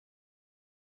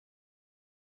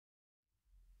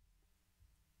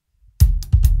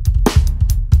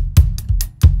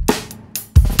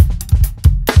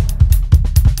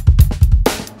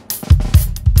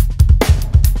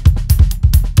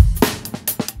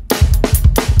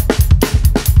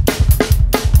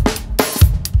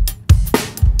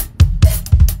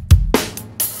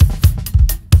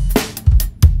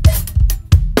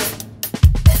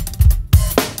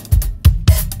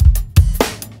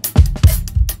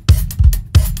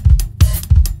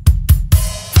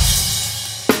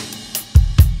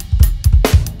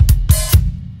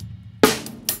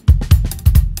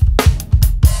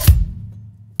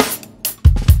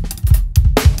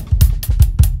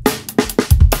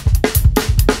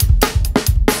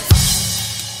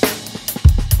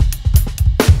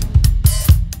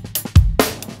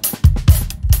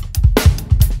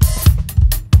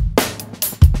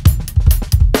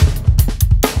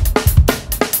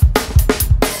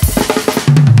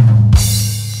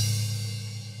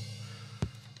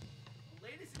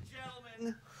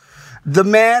the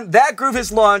man, that groove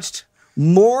has launched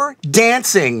more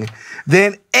dancing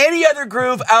than any other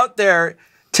groove out there.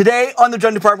 Today on the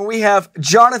drum department, we have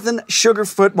Jonathan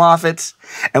Sugarfoot Moffett,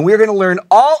 and we're going to learn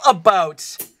all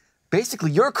about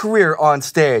basically your career on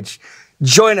stage.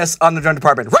 Join us on the drum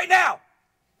department right now.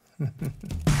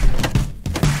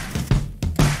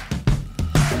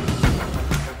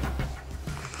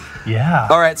 Yeah.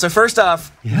 All right, so first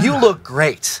off, you look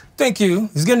great. Thank you.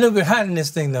 It's getting a little bit hot in this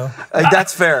thing, though.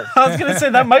 That's fair. I was going to say,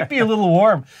 that might be a little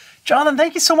warm. Jonathan,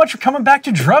 thank you so much for coming back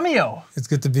to Drumeo. It's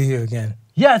good to be here again.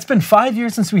 Yeah, it's been 5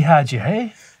 years since we had you,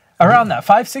 hey? Around that,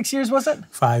 5, 6 years, was it?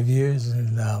 5 years,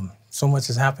 and so much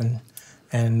has happened,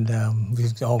 and we're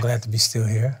all glad to be still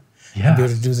here and be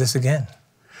able to do this again.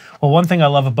 Well, one thing I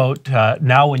love about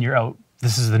now when you're out,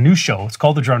 this is the new show. It's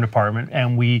called The Drum Department,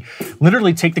 and we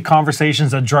literally take the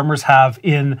conversations that drummers have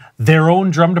in their own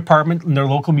drum department, in their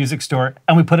local music store,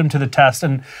 and we put them to the test.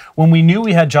 And when we knew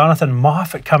we had Jonathan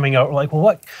Moffett coming out, we're like, well,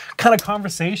 what kind of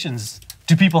conversations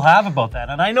do people have about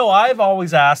that? And I know I've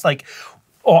always asked, like,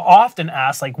 or often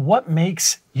asked, like, what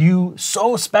makes you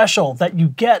so special that you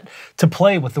get to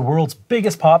play with the world's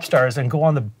biggest pop stars and go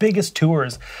on the biggest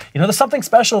tours? You know, there's something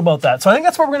special about that. So I think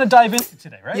that's what we're going to dive into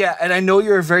today, right? Yeah, and I know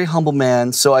you're a very humble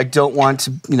man, so I don't want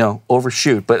to, you know,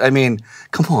 overshoot. But I mean,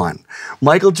 come on.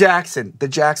 Michael Jackson, the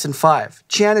Jackson 5,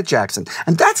 Janet Jackson.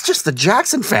 And that's just the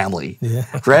Jackson family,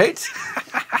 right?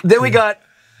 Then we got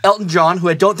Elton John, who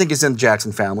I don't think is in the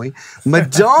Jackson family.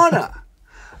 Madonna.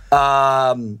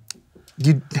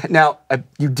 You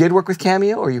did work with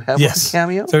Cameo, or you have worked with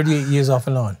Cameo? 38 years off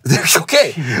and on.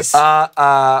 Okay.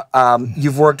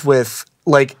 You've worked with,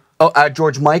 like,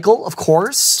 George Michael, of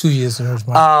course. 2 years with George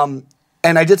Michael.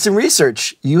 And I did some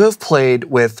research. You have played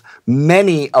with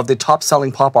many of the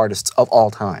top-selling pop artists of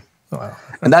all time. Wow.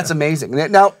 And that's amazing.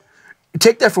 Now,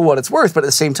 take that for what it's worth, but at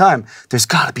the same time, there's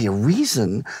got to be a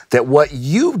reason that what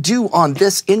you do on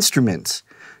this instrument,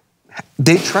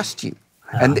 they trust you.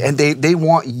 And they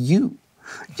want you.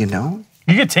 You know?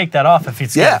 You could take that off if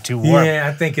it's getting too warm. Yeah,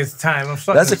 I think it's time. I'm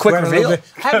That's a quick reveal. I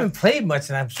haven't played much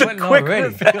and I'm sweating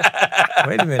already.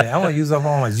 Wait a minute. I want to use up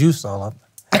all my juice all up.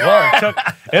 Well,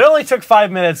 it only took 5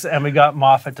 minutes, and we got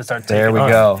Moffett to start taking There we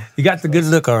go. You got the good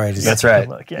look already. That's right.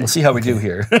 We'll see how we do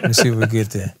here. Let's see if we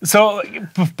get there. So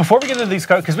before we get into these,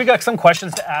 because we got some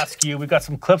questions to ask you, we've got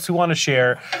some clips we want to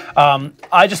share.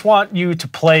 I just want you to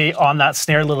play on that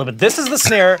snare a little bit. This is the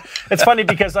snare. It's funny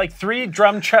because like 3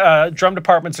 drum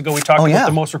departments ago, we talked about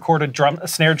the most recorded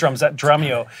snare drums at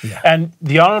Drumeo. And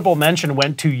the honorable mention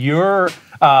went to your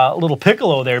little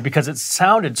piccolo there because it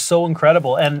sounded so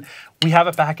incredible. And we have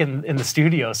it back in the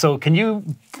studio. So can you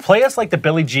play us like the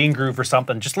Billie Jean groove or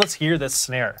something? Just let's hear this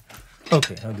snare.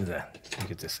 Okay, I'll do that. Let me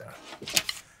get this out.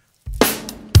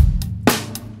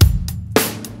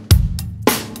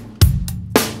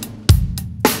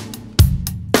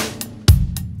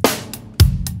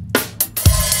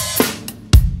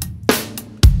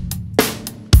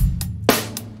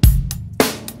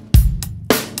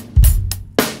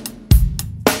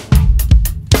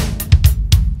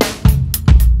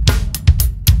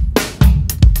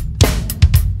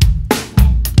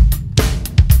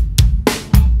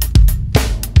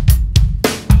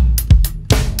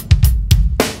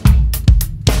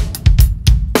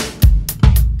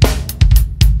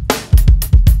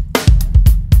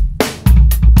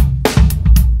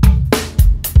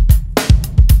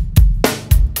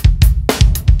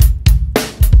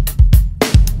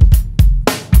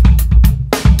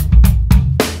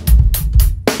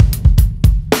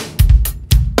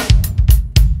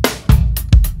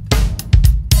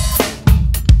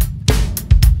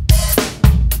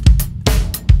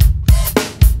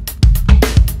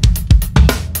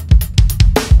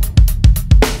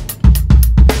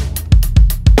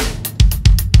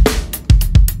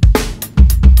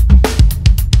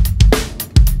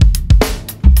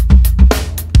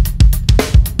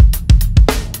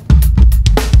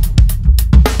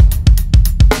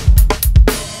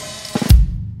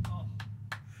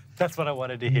 That's what I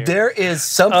wanted to hear. There is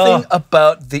something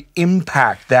about the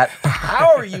impact, that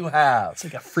power you have. It's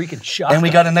like a freaking shot. And we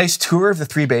got a nice tour of the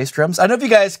 3 bass drums. I don't know if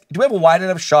you guys, do we have a wide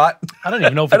enough shot? I don't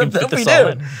even know if we can fit this all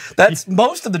in. That's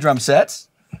most of the drum sets.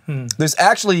 There's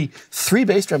actually 3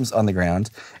 bass drums on the ground,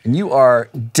 and you are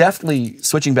definitely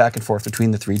switching back and forth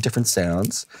between the 3 different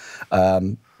sounds.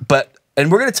 And we're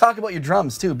going to talk about your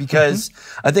drums too, because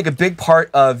I think a big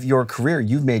part of your career,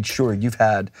 you've made sure you've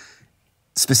had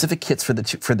specific kits for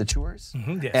the tours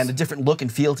and a different look and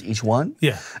feel to each one.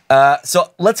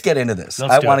 So let's get into this.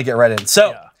 I want to get right in.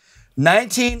 So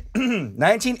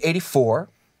 1984,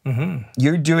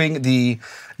 You're doing the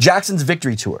Jackson's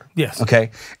Victory Tour. Yes. Okay.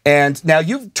 And now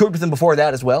you've toured with him before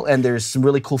that as well, and there's some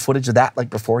really cool footage of that, like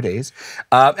before days.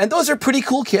 And those are pretty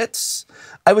cool kits.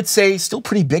 I would say still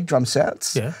pretty big drum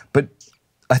sets. Yeah. But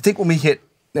I think when we hit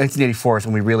 1984 is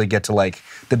when we really get to like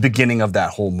the beginning of that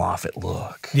whole Moffett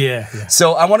look. Yeah.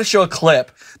 So I want to show a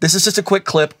clip. This is just a quick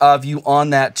clip of you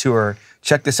on that tour.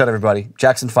 Check this out, everybody.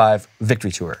 Jackson 5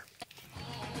 Victory Tour.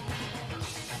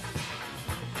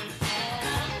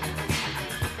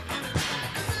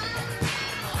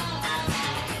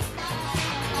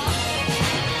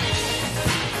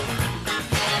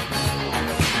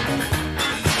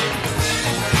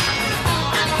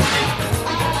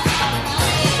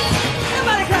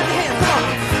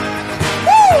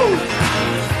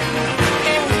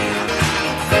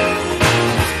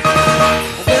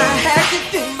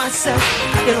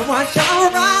 I didn't watch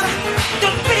all around. The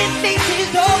pretty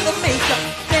faces, all the makeup,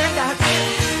 and I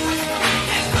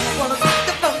wanna put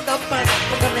the phone up, but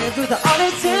we're gonna do the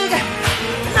auditing.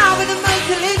 Now with the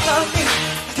money leave on me,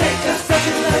 take a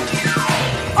second look.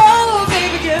 Oh,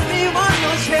 baby, give me one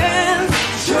more chance.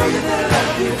 Show you that I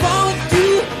love you. Won't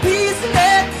you please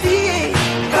let me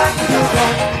back to the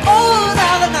heart? Oh,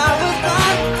 darling, I was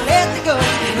not let you go,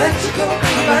 let you go.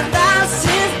 But now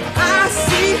since I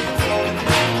see.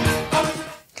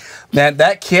 Man,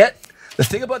 that kit, the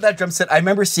thing about that drum set, I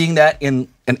remember seeing that in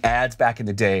ads back in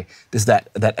the day. There's that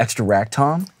extra rack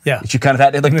tom. Yeah. That you kind of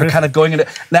had, like they're kind of going into.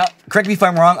 Now, correct me if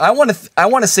I'm wrong. I want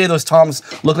to say those toms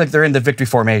look like they're in the Victory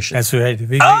formation. That's right. The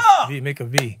V, V make a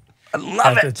V. I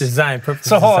love it. Design, purpose.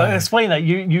 So hold on, design. explain that.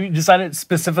 You designed it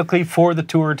specifically for the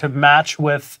tour to match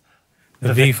with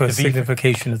The V for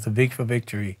signification is the V for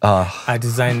victory. I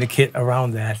designed the kit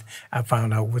around that. I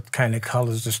found out what kind of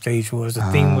colors the stage was, the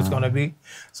theme was going to be.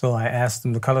 So I asked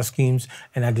them the color schemes,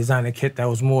 and I designed a kit that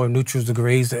was more neutrals to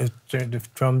grays. The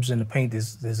drums and the paint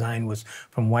design was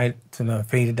from white to the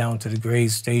faded down to the gray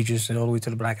stages and all the way to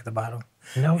the black at the bottom.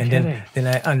 No and kidding. Then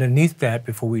I, underneath that,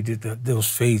 before we did those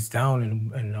fades down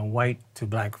and the white to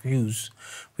black hues,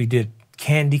 we did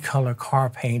candy color car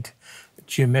paint,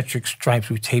 geometric stripes.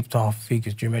 We taped off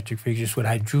figures, geometric figures. What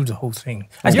I drew the whole thing.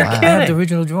 I have the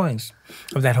original drawings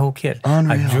of that whole kit.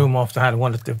 Unreal. I drew them off. I had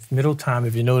one at the middle time.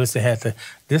 If you notice, it had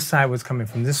this side was coming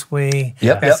from this way.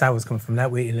 Yep, That side was coming from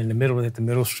that way, and in the middle, at the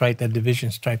middle stripe, that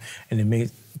division stripe, and it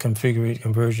made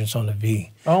conversions on the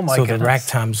V. Oh my So goodness. the rack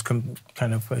times kind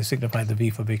of signified the V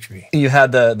for victory. You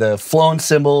had the flown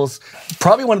cymbals.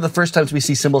 Probably one of the first times we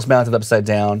see cymbals mounted upside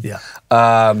down. Yeah.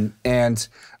 And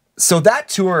so that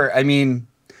tour, I mean,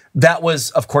 that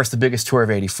was, of course, the biggest tour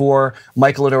of '84.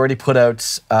 Michael had already put out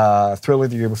Thriller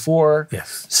the year before.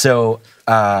 Yes. So,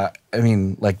 I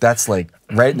mean, like, that's like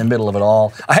right in the middle of it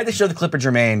all. I had to show the clip of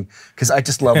Jermaine because I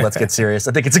just love Let's Get Serious.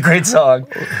 I think it's a great song.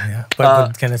 Yeah.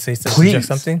 But can I say please.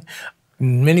 something?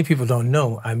 Many people don't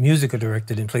know I musical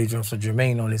directed and played drums for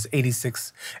Jermaine on his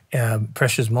 '86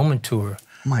 Precious Moment tour.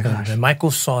 Oh my gosh. And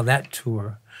Michael saw that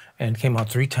tour and came out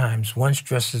 3 times. Once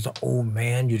dressed as an old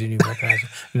man, you didn't even recognize him.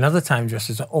 Another time dressed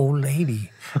as an old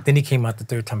lady. Then he came out the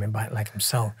 3rd time and like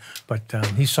himself. But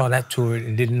he saw that tour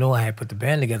and didn't know I had put the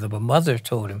band together. But Mother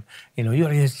told him, you know, you ought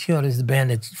to use the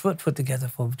band that Foot put together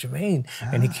for Jermaine.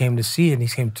 And he came to see it, and he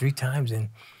came 3 times. And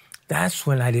that's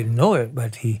when I didn't know it,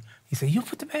 but he said, "You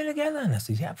put the band together?" And I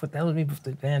said, "Yeah, that was me put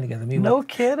the band together." No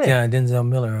kidding. Yeah, Denzel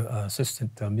Miller,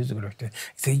 assistant musical director.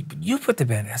 He said, "You put the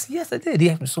band together." I said, "Yes, I did." He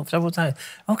asked me so several times.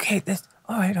 "Okay, that's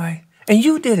all right. And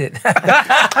you did it."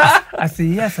 I said,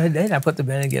 "Yes, I did. I put the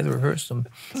band together, rehearsed them,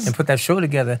 and put that show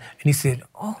together." And he said,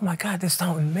 "Oh my God, that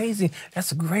sounds amazing.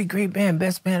 That's a great band.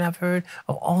 Best band I've heard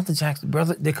of all the Jackson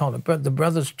Brothers." They call it the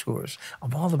Brothers Tours.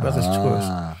 Of all the Brothers Tours.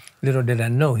 Little did I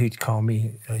know he'd call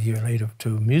me a year later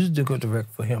to musical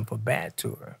direct for him for Bad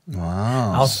Tour.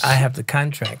 Wow. I have the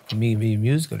contract for me being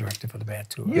musical director for the Bad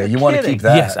Tour. Yeah, you want to keep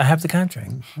that. Yes, I have the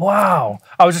contract. Wow.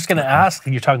 I was just going to ask,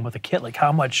 you're talking about the kit, like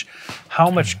how much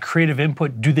creative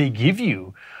input do they give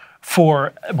you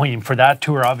for that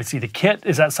tour? Obviously, the kit,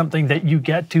 is that something that you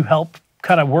get to help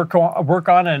kind of work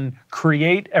on and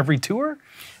create every tour?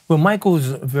 Well, Michael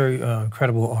is a very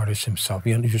incredible artist himself.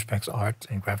 He respects art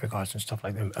and graphic arts and stuff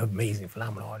like that. Amazing,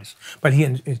 phenomenal artist. But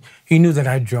he knew that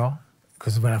I'd draw,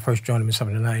 because when I first joined him in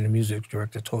 '79, the music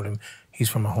director told him he's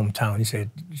from my hometown. He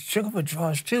said, "Sugarfoot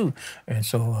draws too." And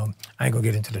so I ain't gonna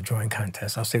get into the drawing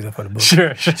contest. I'll save that for the book.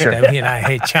 Sure. He and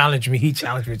I challenged me. He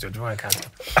challenged me to a drawing contest.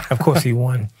 Of course, he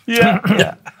won. Yeah.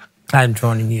 I hadn't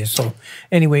drawn in years. So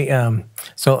anyway,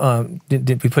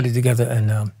 we put it together,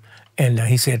 and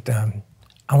he said,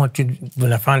 "I want you."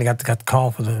 When I finally got the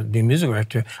call for the music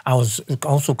director, I was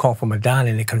also called for Madonna,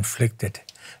 and it conflicted.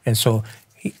 And so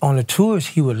on the tours,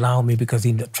 he would allow me because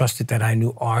he trusted that I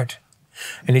knew art.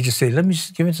 And they just say, let me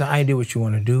just give us an idea what you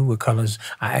want to do with colors.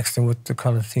 I asked them what the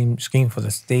color scheme for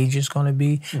the stage is going to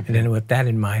be. And then with that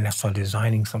in mind, I started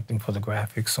designing something for the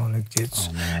graphics on the kits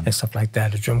and stuff like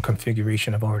that. The drum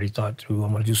configuration I've already thought through.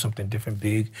 I'm going to do something different,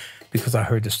 big, because I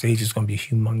heard the stage is going to be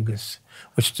humongous,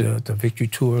 which the Victory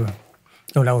Tour,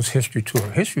 no, that was History Tour.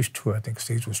 History Tour, I think the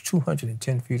stage was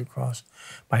 210 feet across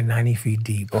by 90 feet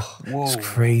deep. It's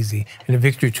crazy. And the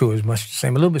Victory Tour is much the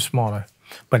same, a little bit smaller,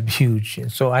 but huge. And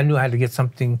so I knew I had to get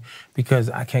something because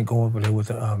I can't go over there with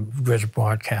a Dredge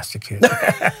broadcaster kit.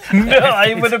 No,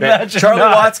 I would imagine Charlie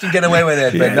not. Watts can get away with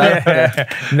it,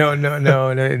 but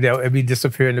No, it'd be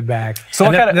disappear in the back. So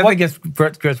what kind of nothing against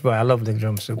Dredge, I love the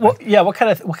drum super. Well, yeah. What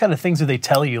kind of things do they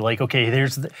tell you? Like, okay,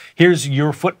 here's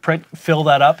your footprint. Fill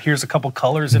that up. Here's a couple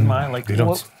colors in mind. Like They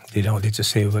don't. They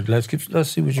just say, well, let's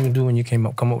see what you can do when you come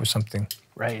up with something.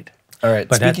 Right. All right.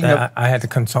 But Speaking of, I had to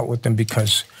consult with them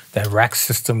because that rack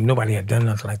system, nobody had done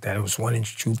nothing like that. It was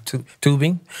 1-inch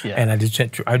tubing, and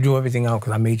I drew everything out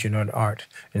because I majored in art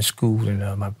in school,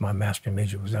 and my master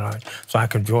major was in art. So I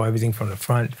could draw everything from the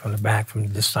front, from the back, from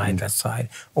this side, that side,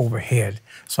 overhead.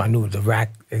 So I knew what the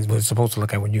rack was supposed to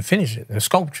look like when you finish it. The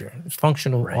sculpture, it's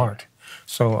functional art.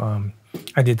 So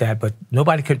I did that, but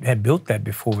nobody had built that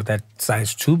before with that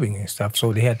size tubing and stuff.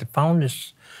 So they had to found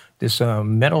this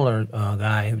metaler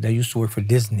guy that used to work for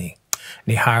Disney.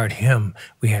 They hired him.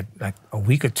 We had like a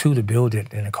week or two to build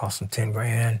it, and it cost them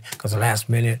 $10,000 because the last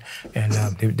minute, and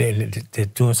they're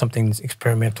doing something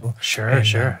experimental. Sure.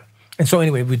 And so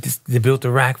anyway, they built a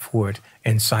rack for it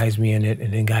and sized me in it,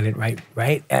 and then got it right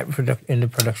in the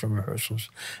production rehearsals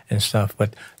and stuff.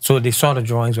 But so they saw the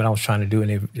drawings, what I was trying to do,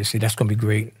 and they said, that's going to be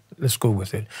great. Let's go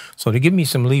with it. So they give me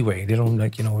some leeway. They don't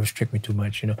restrict me too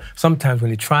much. Sometimes when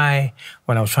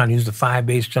I was trying to use the 5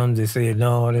 bass drums, they say,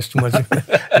 no, that's too much.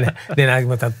 And then I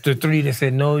went up to 3. They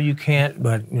said, no, you can't.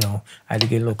 But I had to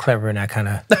get a little clever, and I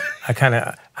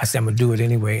said, I'm gonna do it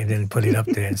anyway, and then put it up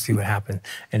there and see what happens.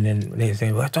 And then they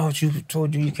say, well, I told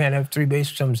you can't have 3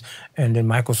 bass drums. And then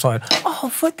Michael saw it. Oh,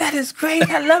 Foot, that is great.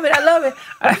 I love it. I love it.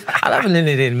 And then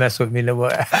they didn't mess with me no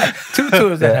more. 2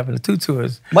 tours that happened. 2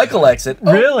 tours. Michael likes it.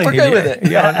 Really? We're good with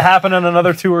it. Yeah, happened on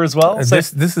another tour as well. So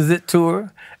This is it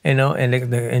tour, and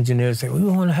the engineers say, we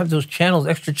want to have those channels,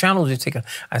 extra channels you take.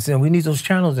 I said, we need those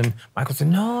channels, and Michael said,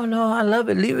 no, I love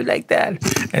it, leave it like that.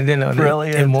 And then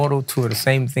the Immortal tour, the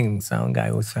same thing. The sound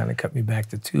guy was trying to cut me back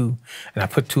to 2, and I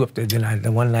put 2 up there. Then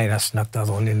the one night I snuck those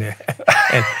on in there,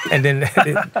 and then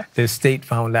the state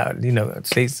found out.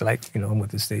 State's like, I'm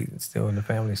with the state, still in the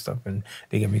family stuff, and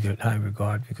they give me good high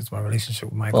regard because of my relationship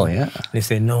with Michael. Oh yeah. They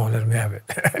said, no, let him have it.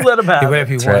 Let him have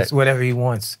it. Whatever he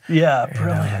wants. Yeah, And,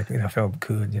 brilliant. I felt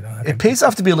good. It pays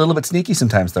off to be a little bit sneaky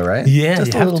sometimes, though, right? Yeah,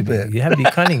 just you a have little to bit. be. You have to be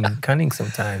cunning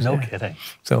sometimes. No yeah. kidding.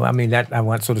 So I mean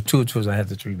so the 2 tours I had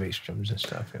the 3 bass drums and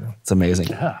stuff. It's amazing.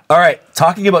 Yeah. All right,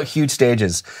 talking about huge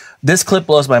stages, this clip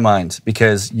blows my mind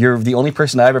because you're the only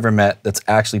person I've ever met that's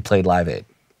actually played Live Aid.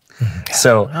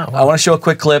 So I want to show a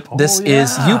quick clip. This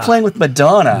is you playing with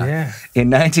Madonna in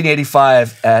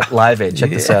 1985 at Live Aid.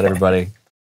 Check this out, everybody.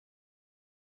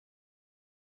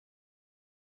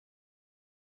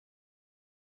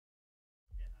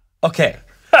 Okay.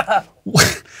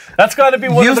 That's got to be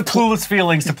one of the coolest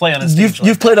feelings to play on a stage.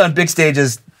 You've played on big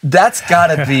stages. That's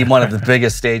got to be one of the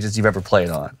biggest stages you've ever played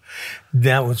on.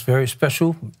 That was very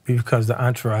special because the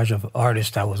entourage of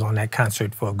artists that was on that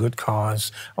concert for a good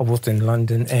cause, both in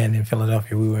London and in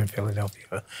Philadelphia. We were in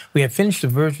Philadelphia. We had finished the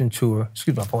Virgin tour.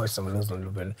 Excuse my voice, I'm losing a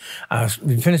little bit.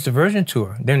 We finished the Virgin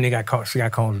tour. Then she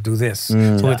got called to do this. So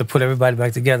we had to put everybody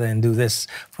back together and do this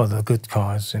for the good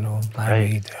cause, Live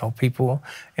Aid, to help people.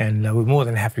 And we're more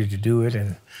than happy to do it.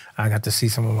 And I got to see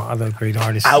some of my other great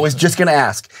artists. I was just going to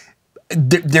ask,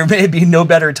 there may be no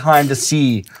better time to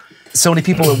see so many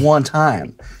people at one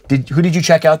time. Who did you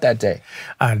check out that day?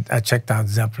 I checked out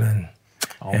Zeppelin.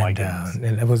 Oh my goodness!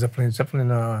 And it was Zeppelin.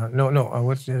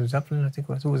 What's Zeppelin? I think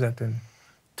who was that then?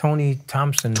 Tony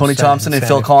Thompson. Tony Thompson and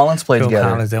Phil Collins played together.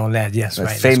 Phil Collins on that. Yes,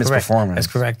 That's right. Famous That's performance. That's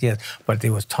correct. Yes, but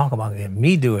there was talk about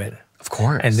me do it. Of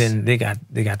course. And then they got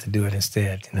to do it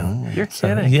instead. You're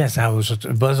kidding. Yes, I was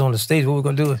buzz on the stage. What we're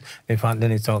gonna do? They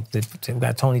talked. They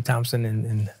got Tony Thompson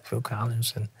and Phil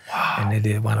Collins, and they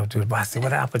did one of two. But I said,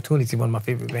 what an opportunity! One of my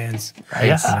favorite bands.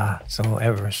 Yeah. So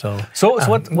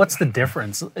what's the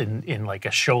difference in like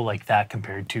a show like that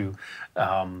compared to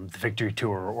the Victory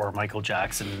Tour or Michael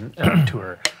Jackson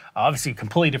tour? Obviously,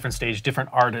 completely different stage,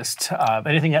 different artist.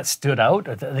 Anything that stood out?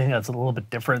 Anything that's a little bit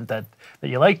different that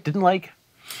you liked, didn't like?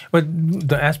 But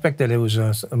the aspect that it was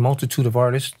a multitude of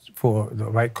artists for the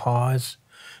right cause,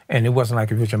 and it wasn't like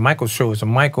a Richard Michael show. It's a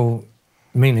Michael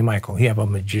mainly Michael. He had a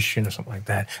magician or something like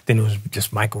that. Then it was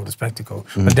just Michael the Spectacle.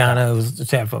 Madonna was the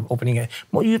type of opening act.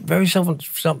 Well, very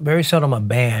seldom a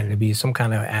band. It'd be some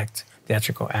kind of act,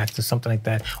 theatrical act or something like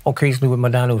that. Occasionally with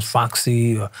Madonna, it was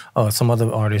Foxy or some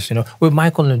other artists, you know. With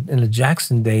Michael in the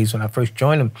Jackson days, when I first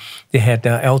joined him, they had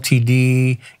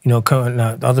LTD, you know,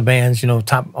 other bands, you know,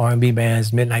 top R&B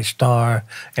bands, Midnight Star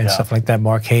and stuff like that,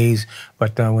 Mark Hayes.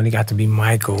 But when he got to be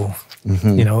Michael,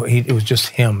 you know, it was just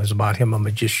him. It was about him, a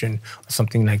magician or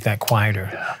something like that,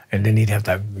 quieter. And then he'd have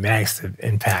that massive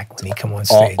impact when he come on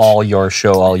stage. All your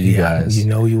show, all you guys. You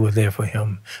know you were there for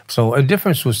him. So a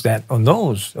difference was that on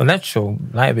that show,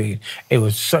 Live Aid, it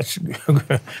was such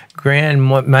grand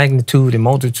magnitude and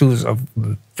multitudes of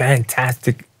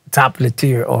fantastic top of the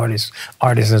tier artists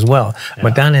as well.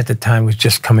 Madonna at the time was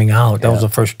just coming out. That was the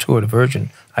first tour, the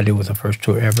Virgin I did was the first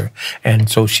tour ever. And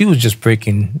so she was just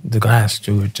breaking the glass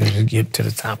to get to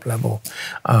the top level.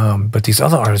 But these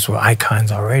other artists were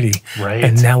icons already. Right.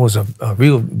 And that was a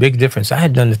real big difference. I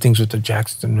had done the things with the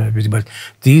Jacksons and everything, but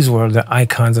these were the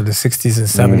icons of the 60s and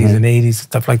 70s and 80s,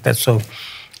 stuff like that. So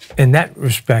in that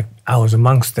respect, I was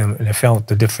amongst them, and I felt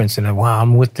the difference. And wow,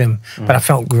 I'm with them, but I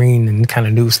felt green and kind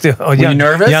of new still. Were you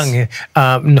nervous? Young,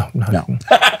 no.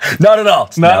 Not at all.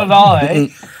 Not at all. Eh?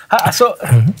 So,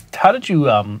 how did you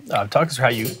talk us through how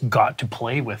you got to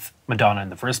play with Madonna in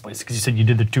the first place? Because you said you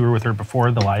did the tour with her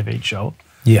before the Live Aid show.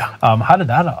 Yeah. How did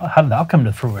that come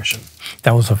to fruition?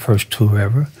 That was her first tour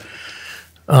ever.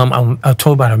 I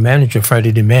told about her manager,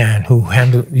 Freddie DeMann, who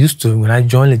used to, when I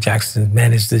joined the Jacksons,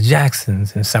 manage the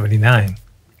Jacksons in '79.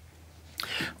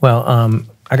 Well,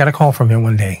 I got a call from him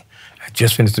one day. I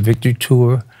just finished the Victory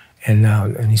Tour,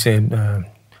 and he said,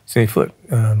 say, Foot,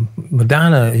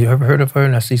 Madonna, you ever heard of her?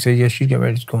 And he said, yes, she's getting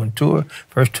ready to go on tour,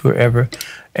 first tour ever.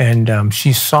 And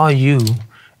she saw you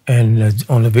and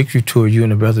on the Victory Tour, you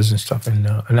and the brothers and stuff, and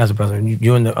another brother, and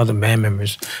you and the other band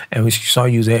members, and she saw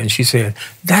you there, and she said,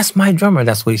 that's my drummer.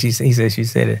 That's what she said. She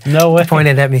said it. No way. She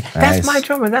pointed at me. Nice. That's my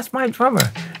drummer. That's my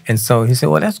drummer. And so he said,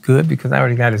 well, that's good because I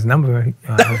already got his number.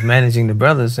 I was managing the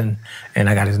brothers, and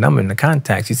I got his number in the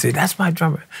contacts. He said, that's my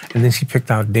drummer. And then she picked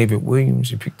out David Williams.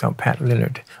 She picked out Pat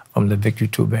Leonard from the Victory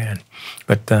Tour band.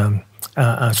 But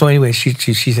so anyway, she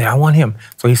said, I want him.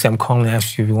 So he said, I'm calling to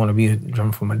ask you if you want to be a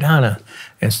drummer for Madonna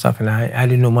and stuff. And I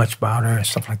didn't know much about her and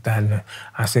stuff like that. And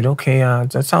I said, okay,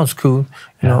 that sounds cool.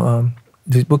 You know,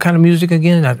 what kind of music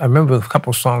again? I remember a couple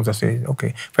of songs. I said,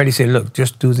 okay. Freddie said, look,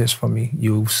 just do this for me.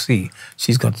 You'll see.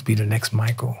 She's going to be the next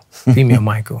Michael, female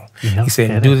Michael. He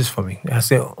said, do this for me. I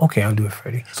said, okay, I'll do it,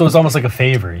 Freddie. So it's almost like a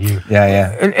favor.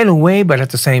 In a way, but at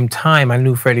the same time, I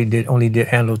knew Freddie only did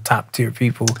handle top tier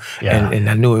people, and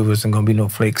I knew it wasn't going to be no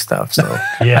flake stuff. So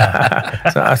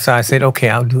so I said, okay,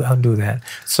 I'll do that.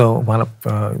 So I wound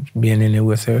up being in there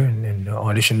with her and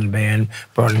auditioned the band,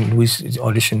 brought in Luis,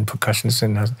 auditioned percussionists,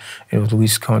 and it was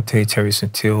Luis Conte, Terry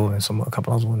Centil, and a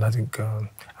couple other ones. I think I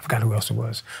forgot who else it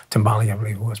was. Timbali, I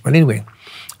believe it was. But anyway,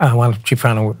 she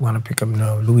found to pick up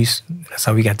Luis. That's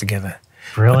how we got together.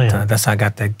 Brilliant. But, that's how I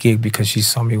got that gig because she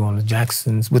saw me on with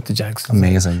the Jacksons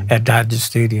Amazing. at Dodger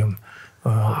Stadium.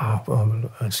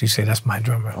 She said, "That's my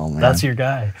drummer." Oh, man. That's your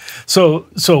guy. So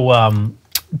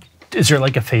is there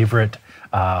like a favorite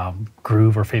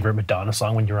groove or favorite Madonna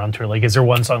song when you were on tour? Like, is there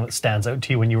one song that stands out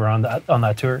to you when you were on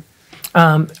that tour?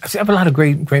 I have a lot of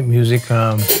great music.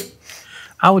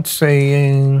 I would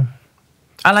say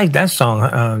I like that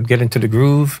song, Get Into the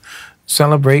Groove,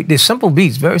 Celebrate. They're simple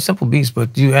beats, very simple beats,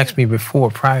 but you asked me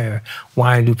prior,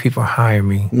 why do people hire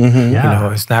me? You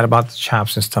know, it's not about the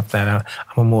chops and stuff that I'm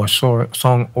a more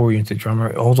song-oriented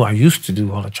drummer, although I used to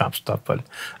do all the chop stuff, but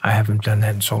I haven't done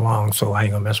that in so long, so I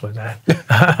ain't gonna mess with that.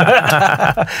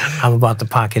 I'm about the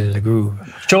pocket and the groove.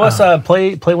 Show us,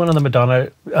 play one of the Madonna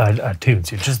tunes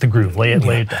here, just the groove, lay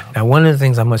it down. Now, one of the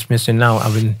things I'm much missing now,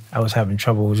 I was having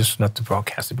trouble, just not to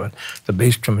broadcast it, but the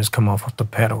bass drum has come off the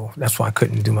pedal. That's why I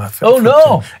couldn't do my Oh,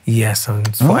 no! Yes.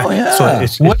 yeah.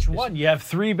 So Which one? You have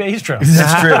 3 bass drums.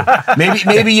 That's true.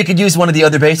 Maybe you could use one of the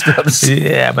other bass drums.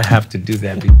 Yeah, I'm gonna have to do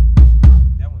that.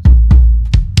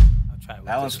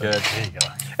 That one's good. There you go.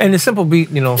 And the simple beat,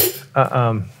 you know,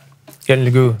 Get in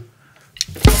the Groove.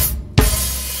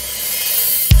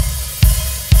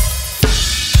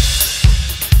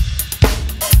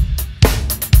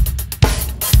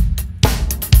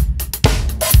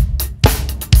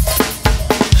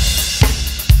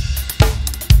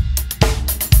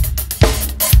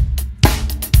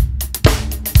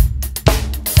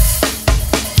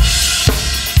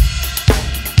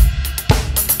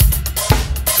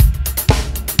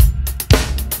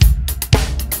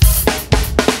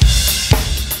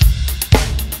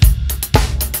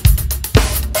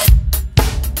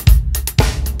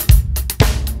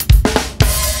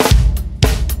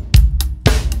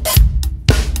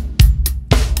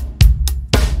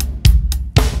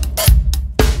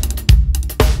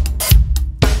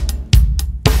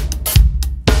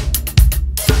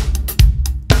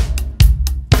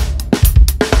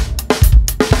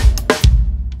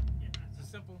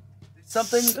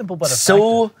 Something Simple but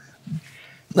so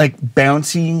like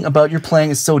bouncing about your playing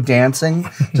is so dancing.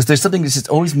 Just there's something that's just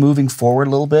always moving forward a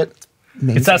little bit.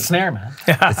 Amazing. It's that snare, man.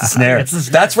 It's the snare. It's the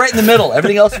snare. That's right in the middle.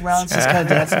 Everything else around is just kind of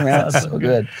dancing around. It's so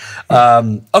good.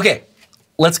 Okay,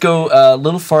 let's go a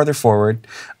little farther forward.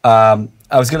 I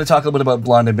was going to talk a little bit about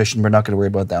Blonde Ambition. We're not going to worry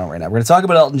about that one right now. We're going to talk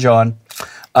about Elton John.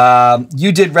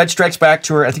 You did Red Strikes Back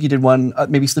tour. I think you did one,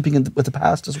 maybe Sleeping with the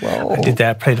Past as well. I did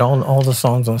that. I played all the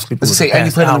songs on Sleeping with the Past. And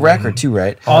you played on the record too,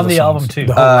 right? On the album too.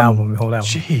 The whole album. The whole album.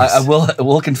 Jeez. I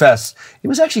will confess, it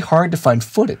was actually hard to find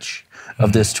footage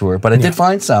of this tour, but I did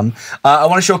find some. I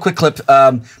want to show a quick clip.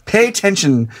 Pay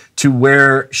attention to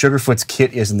where Sugarfoot's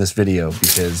kit is in this video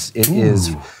because it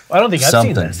is I don't think I've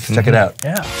something. seen this. Check it out.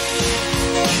 Yeah.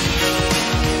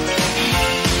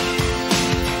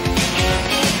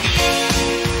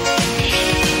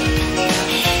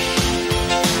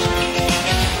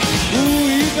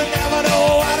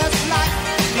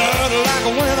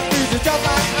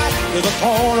 There's a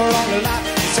corner on the lot,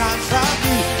 shines from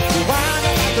you. You wind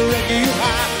up at the wreck you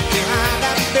hide behind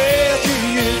that bed to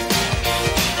you.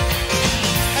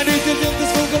 And if you think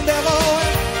this fool's the devil,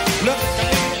 look at me,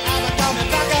 I'm a coming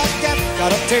back again.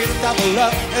 Got a taste of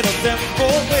love in a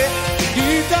simple way.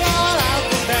 You tell all out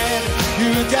the man,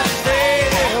 you just fade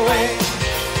away.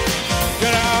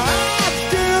 You know, I'm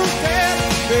still dead,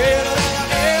 better than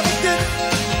I ever did.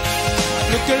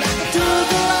 I'm looking like a true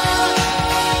love,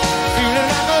 feeling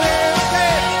like a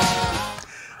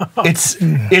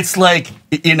It's like,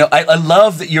 you know, I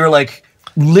love that you're like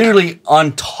literally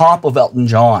on top of Elton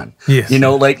John. Yes. You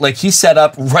know, like he's set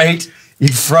up right in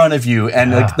front of you,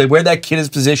 and like where that kid is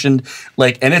positioned,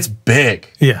 like, and it's big.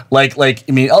 Yeah. Like I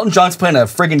mean, Elton John's playing a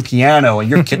friggin' piano, and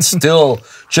your kid's still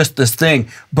just this thing.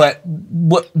 But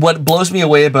what blows me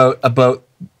away about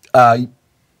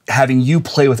having you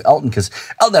play with Elton, because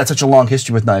Elton had such a long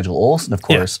history with Nigel Olsson, of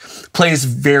course, plays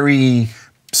very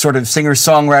sort of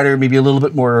singer-songwriter, maybe a little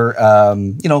bit more,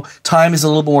 you know, time is a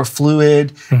little bit more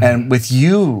fluid, and with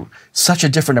you, such a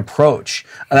different approach.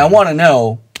 And I want to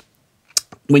know,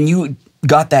 when you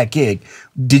got that gig,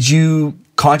 did you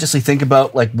consciously think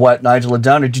about like what Nigel had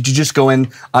done, or did you just go in,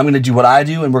 I'm going to do what I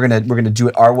do, and we're gonna do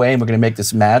it our way, and we're going to make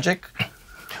this magic?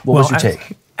 What was your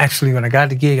take? Actually, when I got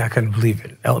the gig, I couldn't believe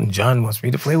it. Elton John wants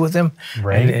me to play with him.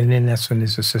 Right. And then that's when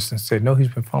his assistant said, no, he's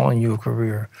been following your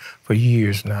career for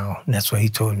years now. And that's when he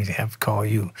told me to have to call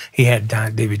you. He had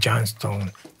David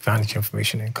Johnstone find the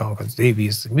information and call, because Davey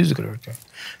is the music director.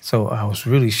 So I was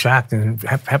really shocked and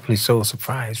happily so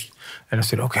surprised. And I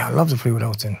said, okay, I'd love to play with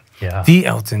Elton. Yeah. The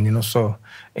Elton, you know, so,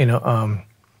 you know,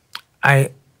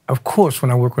 of course,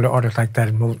 when I work with an artist like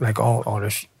that, like all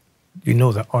artists, you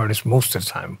know, the artist most of the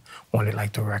time wanted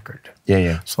like the record.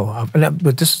 Yeah. So,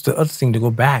 but this is the other thing to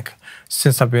go back.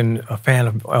 Since I've been a fan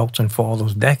of Elton for all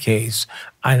those decades,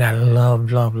 and I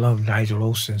love Nigel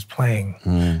Olsson's playing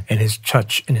and his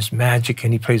touch and his magic,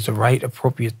 and he plays the right,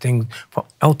 appropriate thing for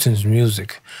Elton's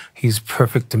music. He's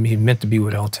perfect to me, meant to be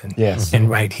with Elton. Yes. And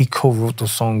right, he co-wrote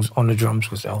those songs on the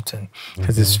drums with Elton.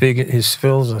 Because his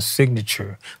fills a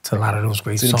signature to a lot of those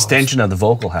great It's an songs. extension of the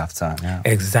vocal halftime. Yeah.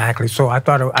 Exactly. So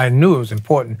I knew it was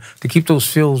important to keep those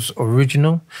fills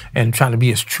original and trying to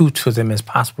be as true to them as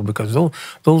possible, because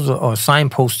those are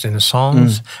signposts in the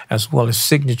songs as well as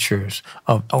signatures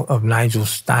of Nigel's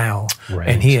style. Right.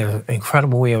 And he had an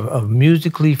incredible way of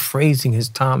musically phrasing his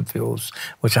tom fills,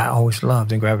 which I always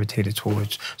loved and gravitated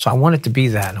towards. So I wanted to be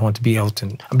that. I wanted to be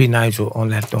Elton. I'd be Nigel on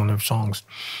their songs.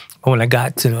 But when I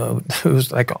got to it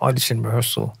was like an audition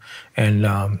rehearsal, and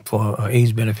for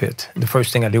AIDS benefit, the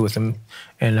first thing I did with him,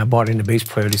 and I brought in the bass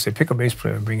player. They said, pick a bass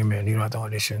player and bring him in. You don't have to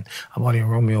audition. I brought in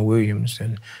Romeo Williams,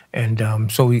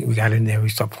 and so we got in there. We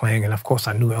started playing, and of course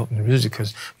I knew Elton's music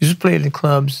because we used to play it in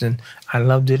clubs, and I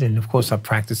loved it. And of course I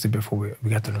practiced it before we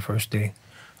got to the first day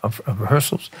of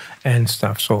rehearsals and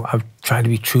stuff. So I tried to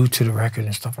be true to the record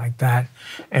and stuff like that.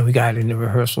 And we got in the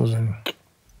rehearsals and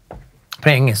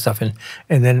playing and stuff, and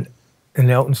then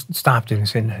Elton stopped it and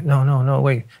said, no,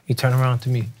 wait. He turned around to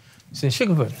me. He said,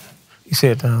 Sugarfoot. He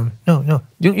said, no,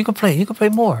 you can play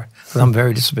more. Because I'm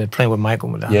very disciplined, playing with Michael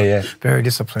Madonna. Yeah. Very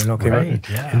disciplined, okay? Right,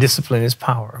 yeah. And discipline is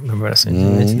power. Remember I said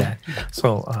mentioned that.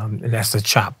 So and that's the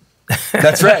chop.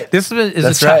 That's right. Discipline is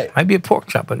That's a chop. right. Might be a pork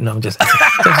chop, but no, just a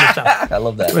chop. I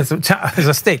love that. It's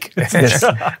a steak.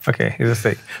 Okay, it's a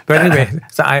steak. But anyway,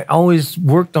 so I always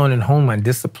worked on and honed my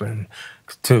discipline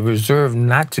to reserve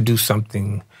not to do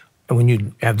something. And when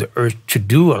you have the urge to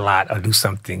do a lot or do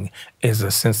something, is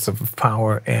a sense of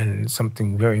power and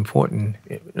something very important,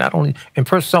 not only in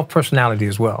self-personality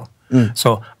as well.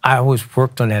 So I always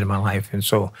worked on that in my life. And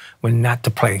so when not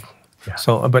to play, Yeah.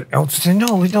 So, but Elton said,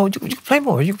 no, you can play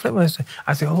more. You can play more.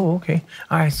 I said, oh, okay.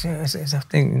 All right. So I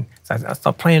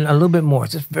started playing a little bit more,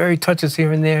 just very touches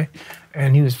here and there.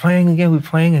 And he was playing again. We were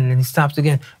playing, and then he stops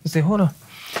again. He said, hold on.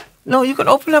 No, you can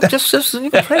open up. Just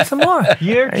you can play some more.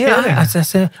 You're kidding. I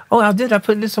said, oh, I did. I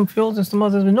put some fills and some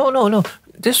others. No.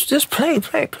 Just play.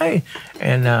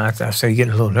 And I started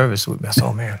getting a little nervous with me. I said,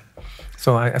 oh man.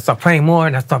 So I started playing more,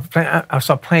 and I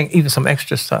started playing even some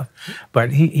extra stuff.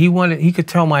 But he could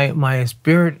tell my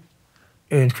spirit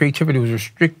and creativity was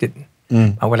restricted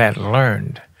by what I had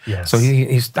learned. Yes. So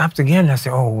he stopped again, and I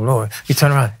said, oh, Lord. He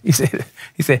turned around. He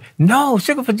said, no,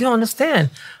 Sugarfoot, you don't understand.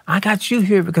 I got you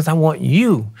here because I want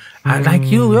you. I like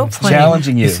you. You're playing.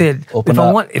 Challenging you. He said,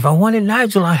 if I wanted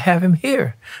Nigel, I have him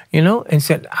here. And he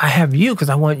said, I have you because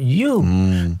I want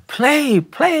you. Play.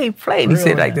 And he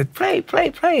said like that, play.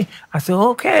 I said,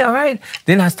 okay, all right.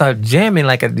 Then I started jamming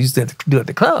like I used to do at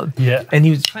the club. Yeah. And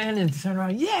he was playing and turned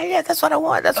around, yeah, that's what I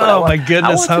want. That's what I want. Oh my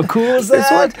goodness, how cool is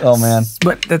that? Oh man.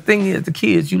 But the thing is, the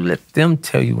key is you let them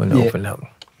tell you when to open up.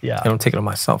 Yeah. I don't take it on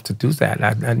myself to do that.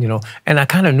 And I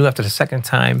kind of knew after the second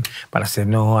time, but I said,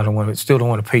 no, I still don't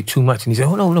want to pay too much. And he said,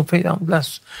 oh, no, pay down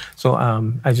less. So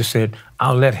I just said,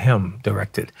 I'll let him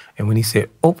direct it. And when he said,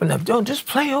 open up, don't just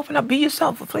play, open up, be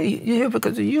yourself, play, you're here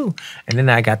because of you. And then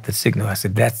I got the signal. I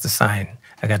said, that's the sign.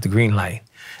 I got the green light.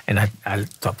 And I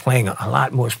started playing a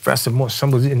lot more expressive, more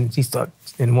symbols, and he started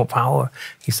getting more power.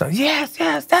 He started,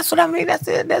 yes, that's what I mean. That's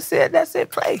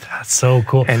it, play. That's so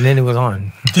cool. And then it was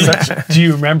on. Do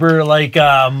you remember like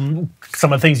some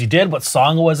of the things you did? What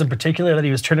song it was in particular that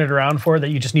he was turning it around for that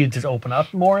you just needed to open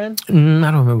up more in?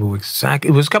 I don't remember exactly.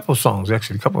 It was a couple of songs,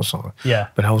 actually, Yeah.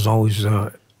 But I was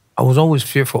always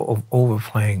fearful of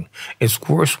overplaying. It's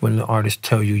worse when the artists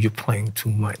tell you you're playing too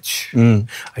much.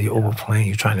 You're overplaying.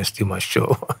 You're trying to steal my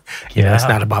show. It's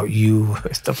not about you.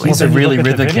 Stuff like He's that. a really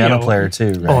rhythmic video. piano player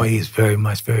too, right? Oh, he's very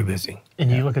busy.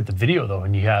 And you look at the video though,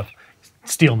 and you have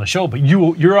stealing the show, but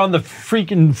you're on the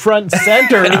freaking front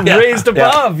center, raised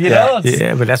above. You know.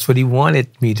 Yeah, but that's what he wanted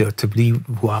me to believe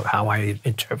how I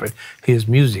interpret his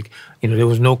music. There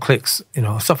was no clicks.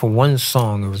 Except for one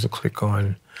song, there was a click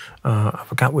on. I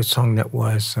forgot which song that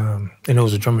was, and it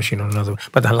was a drum machine on another.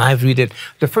 But the live we did,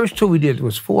 the first two we did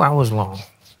was 4 hours long.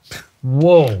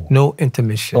 Whoa. No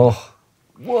intermission. Oh.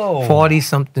 Whoa.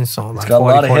 40-something songs. Like got a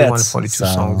lot of 41, hits, 42 so.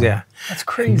 songs, yeah. That's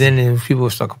crazy. And then people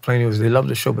would start complaining, they love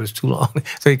the show, but it's too long.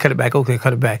 So he cut it back, okay,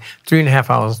 cut it back. 3.5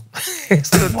 hours.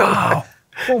 Wow.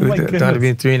 Oh my goodness. It started to be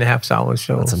a 3.5 hour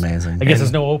show. That's amazing. I guess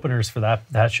there's no openers for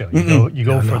that show. You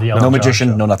go for the Elton No John magician,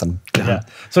 show. no nothing. Yeah.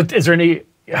 So is there any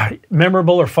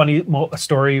memorable or funny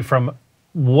story from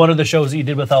one of the shows that you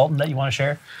did with Elton that you want to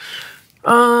share?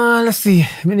 Let's see.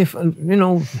 One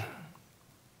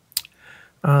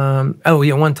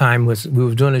time we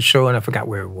were doing a show and I forgot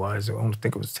where it was. I don't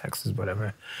think it was Texas,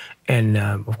 whatever. And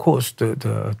of course, the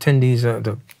attendees,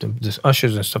 the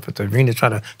ushers and stuff at the arena try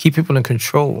to keep people in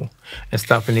control and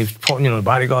stuff. And they, the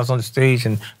bodyguards on the stage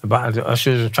and the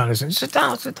ushers are trying to say, sit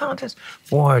down. Just,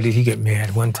 boy, did he get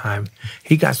mad one time.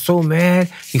 He got so mad,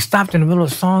 he stopped in the middle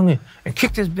of the song and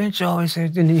kicked his bench off. He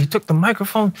said, then he took the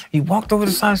microphone, he walked over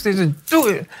the side stage and do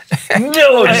it.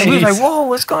 No, and we was like, whoa,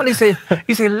 what's going on?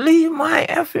 He said, leave my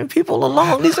effing people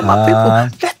alone. These are my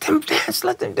people. Let them dance.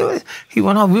 Let them do it. He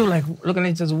went off. We were like looking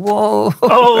at each other, whoa.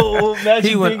 Oh, imagine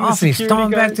he went off and he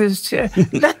stormed back to his chair.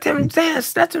 Let them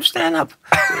dance. Let them stand up.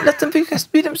 Let them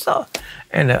be themselves.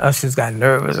 And the ushers got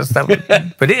nervous and stuff.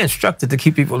 But they instructed to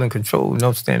keep people in control,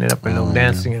 no standing up and no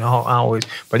dancing and all hours.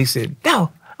 But he said,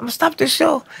 no, I'm going to stop this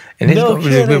show. And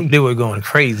they were going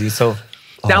crazy. So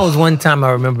that was one time I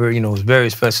remember, it was very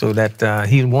special that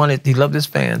he loved his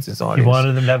fans, his audience. He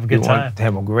wanted them to have a good time. Wanted to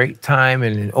have a great time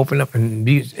and open up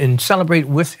and celebrate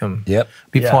with him. Yep.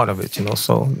 Be part of it,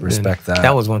 so. Respect that.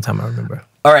 That was one time I remember.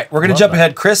 All right, we're going to jump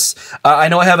ahead. Chris, I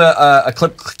know I have a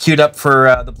clip queued up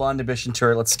for the Blonde Ambition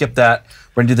Tour. Let's skip that.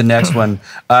 We're going to do the next one.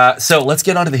 So let's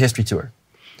get on to the History Tour.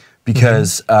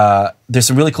 Because there's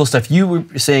some really cool stuff. You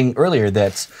were saying earlier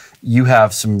that you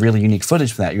have some really unique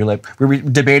footage from that. You're like, we were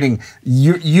debating,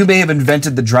 you may have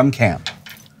invented the drum cam.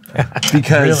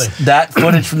 Because that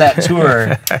footage from that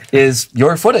tour is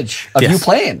your footage of you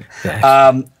playing.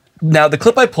 Yeah. Now, the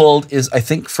clip I pulled is, I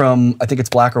think it's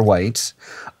Black or White,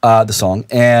 the song.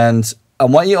 And I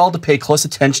want you all to pay close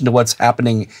attention to what's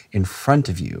happening in front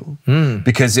of you.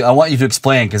 Because I want you to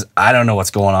explain, because I don't know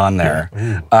what's going on there.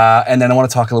 And then I want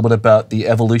to talk a little bit about the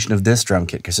evolution of this drum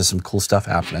kit, because there's some cool stuff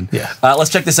happening. Yeah.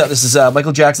 Let's check this out. This is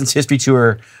Michael Jackson's History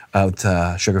Tour with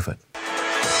Sugarfoot.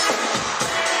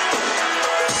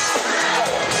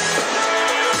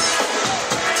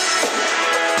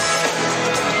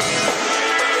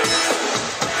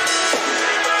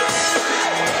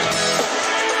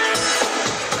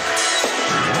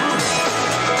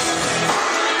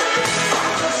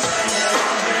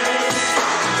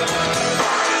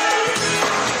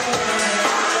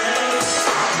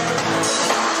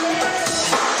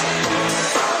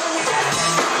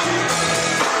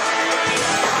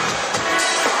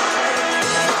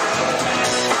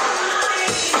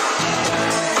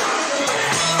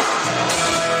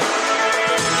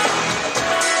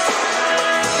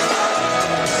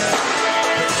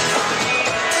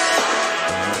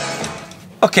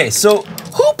 Okay, so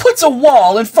who puts a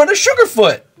wall in front of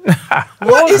Sugarfoot?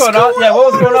 What was going on? Yeah,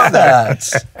 what was going on there?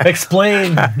 That?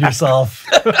 Explain yourself.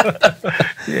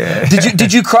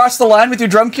 Did you cross the line with your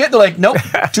drum kit? They're like, nope,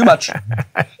 too much.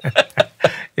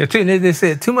 Yeah, they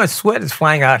said too much sweat is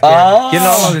flying out here, getting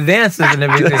all on the dances and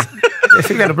everything.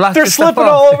 So you gotta block They're this stuff slipping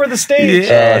off. all over the stage.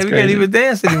 Yeah, we can't even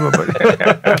dance anymore.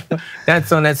 But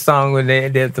that's on that song when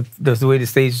the way the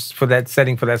stage for that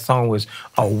setting for that song was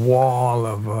a wall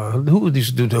of who used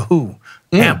to do the Who.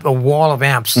 A wall of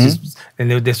amps,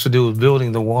 and this to do with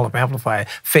building the wall of amplifier,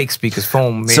 fake speakers,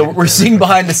 foam. So we're seeing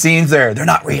behind the scenes there. They're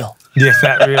not real. Yes,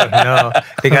 not real. No,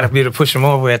 they got to be able to push them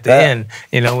over at the end.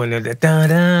 You know, when they're da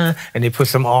da, and they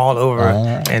push them all over,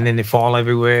 and then they fall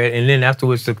everywhere. And then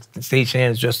afterwards, the stage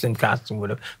hands just in costume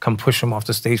would come push them off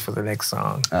the stage for the next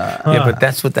song. Yeah, but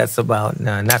that's what that's about.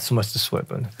 No, not so much the sweat.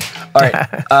 But All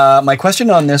right. My question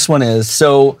on this one is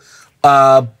so.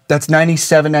 That's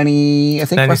 97, 90, I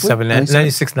think. 97,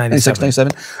 96,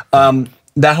 97.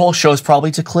 That whole show is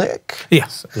probably to click.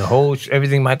 Yes, the whole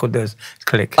everything Michael does is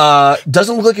click.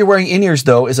 Doesn't look like you're wearing in-ears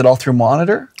though. Is it all through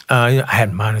monitor? You know, I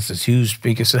had monitors, huge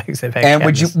speakers. And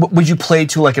would you play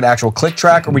to like an actual click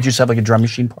track, or would you just have like a drum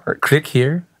machine part? Click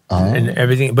here and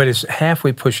everything, but it's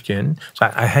halfway pushed in, so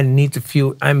I had need to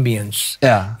feel ambience.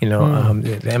 Yeah. You know,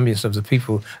 the ambience of the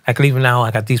people. Like even now,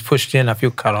 I got these pushed in, I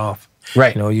feel cut off.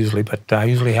 Right. You know, usually, but I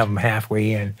usually have them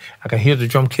halfway in. I can hear the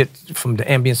drum kit from the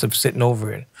ambience of sitting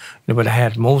over it. You know, but I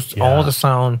had all the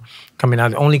sound coming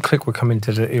out. The only click would come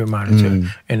into the ear monitor,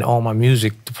 and all my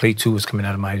music to play to was coming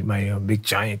out of my big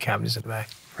giant cabinets in the back.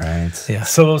 Right. Yeah.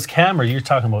 So those cameras, you're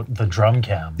talking about the drum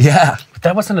cam. Yeah. But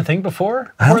that wasn't a thing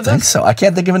before? I don't think so. I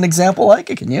can't think of an example like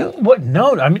it. Can you? What?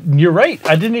 No, I mean, you're right.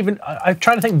 I didn't even, I'm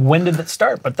trying to think, when did that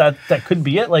start? But that could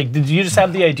be it. Like, did you just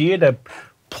have the idea to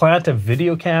plant a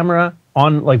video camera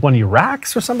on like one of your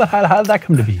racks or something? How did that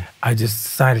come to be? I just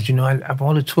decided, you know, of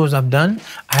all the tours I've done,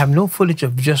 I have no footage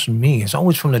of just me. It's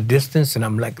always from the distance, and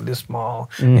I'm like this small,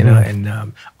 you know,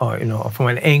 and or you know, from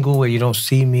an angle where you don't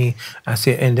see me. I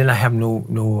see, and then I have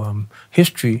no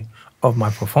history of my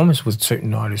performance with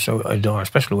certain artists, or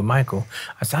especially with Michael.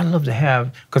 I said, I'd love to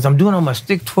have, because I'm doing all my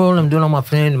stick twirl, I'm doing all my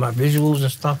playing, my visuals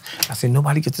and stuff. I said,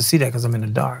 nobody gets to see that because I'm in the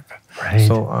dark. Right.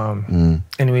 So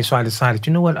anyway, so I decided,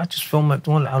 you know what, I just film it.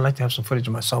 I'd like to have some footage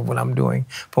of myself, what I'm doing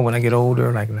for when I get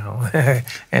older, like now.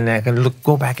 And I can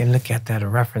go back and look at that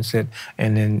and reference it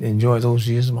and then enjoy those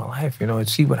years of my life, you know, and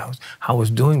see how I was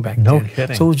doing back then. No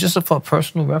kidding. So it was just for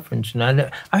personal reference.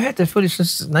 And I had that footage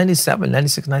since 97,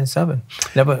 96, 97.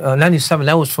 97,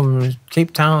 that was from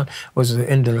Cape Town, was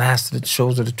in the last of the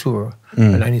shows of the tour,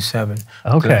 97.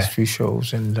 Okay. The last 3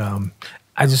 shows. And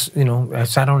I just, you know, I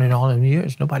sat on it all in the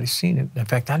years. Nobody's seen it. In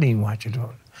fact, I didn't even watch it.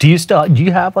 Do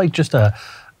you have like just a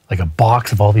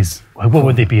box of all these, what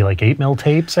would they be, like 8mm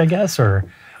tapes, I guess, or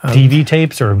DV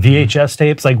tapes or VHS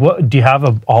tapes? Like, what do you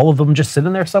have all of them just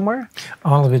sitting there somewhere?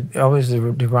 All of it always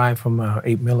derived from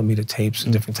 8mm tapes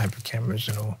and different type of cameras,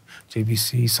 you know,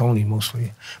 JVC, Sony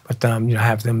mostly. But you know, I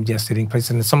have them just sitting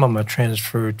places, and some of them are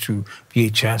transferred to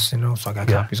VHS, you know, so I got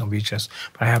copies on VHS.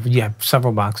 But I have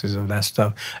several boxes of that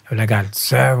stuff, and I got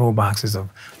several boxes of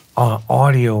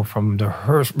audio from the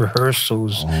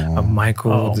rehearsals of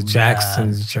Michael, the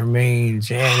Jacksons, Jermaine,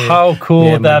 Janet. How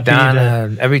cool would that Madonna,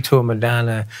 be? every tour,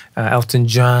 Madonna, Elton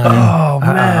John. Oh,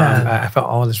 man. I felt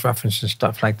all this reference and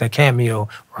stuff like that, cameo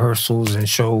rehearsals and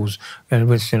shows, and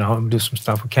which, you know, I'm gonna do some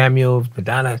stuff with cameos,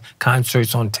 Madonna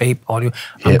concerts on tape, audio.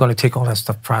 I'm gonna take all that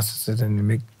stuff, process it, and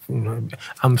make. You know,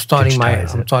 I'm starting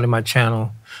my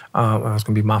channel. It's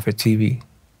gonna be Moffett TV.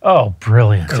 Oh,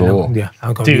 brilliant. Cool. Yeah,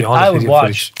 I'm gonna Dude, be all the video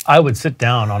footage. I would sit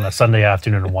down on a Sunday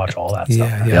afternoon and watch all that stuff.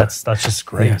 Yeah. That's just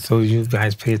great. Yeah, so you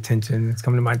guys pay attention. It's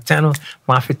coming to my channel,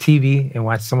 Moffett TV, and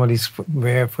watch some of these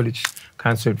rare footage,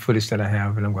 concert footage that I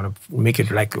have, and I'm gonna make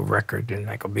it like a record and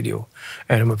like a video,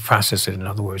 and I'm gonna process it. In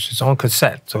other words, it's on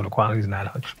cassette, so the quality is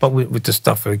not. But with the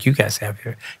stuff like you guys have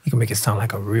here, you can make it sound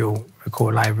like a real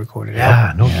live recorded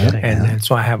album. No kidding. And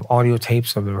so I have audio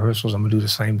tapes of the rehearsals. I'm gonna do the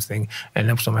same thing, and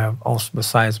then so I have also,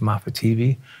 besides Moffett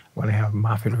TV, I'm gonna have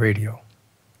Moffett Radio.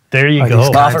 There you Oh, go.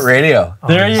 these Moffett Radio.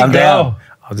 There you I'm go. down.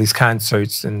 All these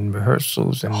concerts and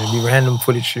rehearsals, and there'll be random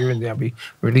footage here, and they'll be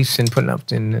releasing, putting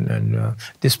up, and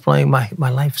displaying my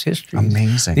life's history.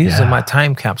 Amazing. These are my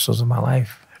time capsules of my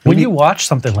life. When you watch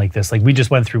something like this, like we just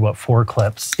went through, 4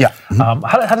 clips? Yeah.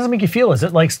 How does it make you feel? Is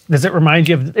it like, does it remind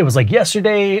you of it was like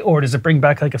yesterday, or does it bring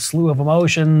back like a slew of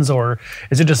emotions, or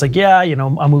is it just like, yeah, you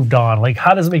know, I moved on? Like,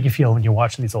 how does it make you feel when you're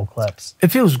watching these old clips? It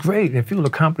feels great. It feels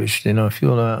accomplished, you know. It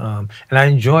feel, and I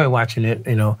enjoy watching it,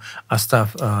 you know,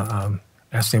 stuff.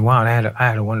 I say, wow, I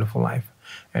had a wonderful life,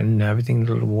 and everything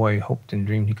the little boy hoped and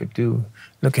dreamed he could do.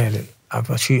 Look at it.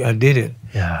 I did it.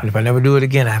 Yeah. And if I never do it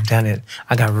again, I've done it.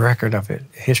 I got record of it,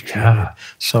 history of it.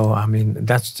 So, I mean,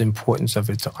 that's the importance of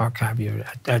it, to archive it.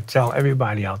 I tell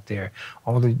everybody out there,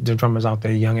 all the drummers out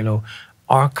there, young and old,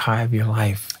 archive your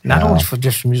life. Not only for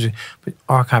just music, but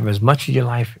archive as much of your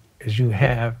life as you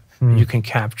have, you can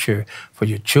capture for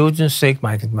your children's sake.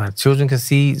 My children can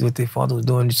see what their father was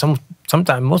doing.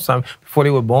 Sometimes, most time, before they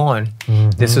were born,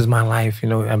 this is my life. You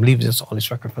know, I'm leaving all this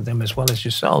record for them as well as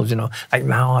yourselves. You know, like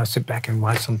now I sit back and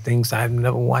watch some things I've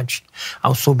never watched. I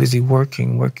was so busy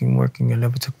working. I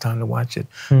never took time to watch it,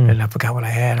 and I forgot what I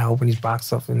had. I opened these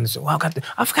boxes up and said, "Wow,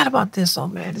 I forgot about this. Oh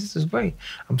man, this is great.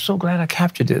 I'm so glad I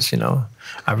captured this." You know,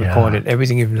 I recorded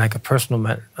everything, even like a personal.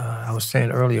 I was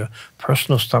saying earlier,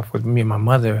 personal stuff with me and my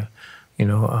mother. You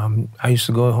know, I used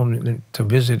to go home to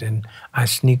visit, and I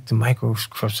sneak the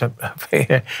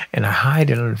microcassette and I hide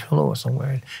it on the pillow or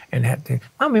somewhere, and had to,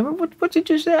 Mommy, what did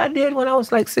you say I did when I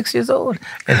was like 6 years old?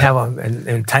 And have and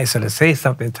entice her to say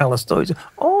something, tell a story.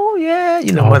 Oh yeah,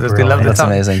 you know, mothers, they love to talk.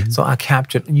 That's amazing. So I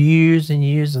captured years and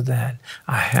years of that.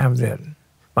 I have that.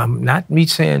 Not me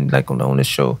saying like on this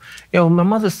show, my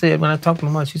mother said, when I talked to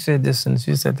my mother, she said this and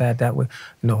she said that way.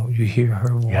 No, you hear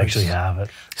her voice. You actually have it.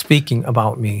 Speaking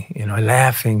about me, you know,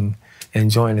 laughing,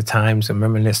 enjoying the times and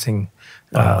reminiscing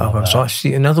of her. So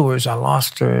in other words, I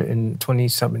lost her in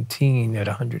 2017 at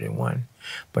 101,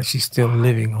 but she's still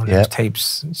living on those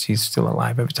tapes. She's still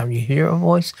alive. Every time you hear her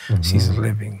voice, she's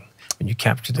living. When you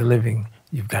capture the living,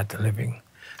 you've got the living.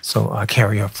 So I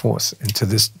carry her force into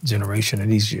this generation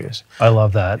and these years. I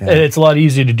love that. It's a lot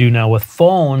easier to do now with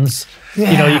phones.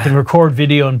 You know, you can record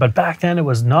video, but back then it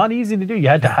was not easy to do. You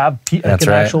had to have like an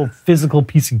actual physical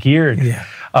piece of gear.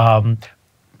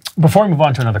 Before we move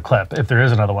on to another clip, if there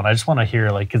is another one, I just want to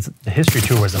hear, like, 'cause the History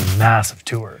Tour was a massive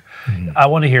tour. I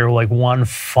want to hear like one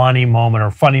funny moment or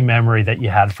funny memory that you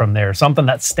had from there, something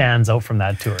that stands out from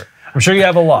that tour. I'm sure you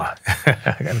have a lot.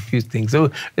 I got a few things.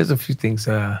 There's a few things.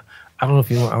 I don't know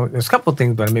if you want, there's a couple of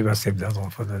things, but maybe I'll save the other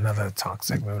one for another talk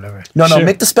segment or whatever. No,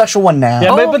 make the special one now.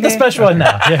 Yeah, make the special one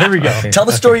now. Yeah, here we go. Okay. Tell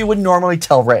the story you wouldn't normally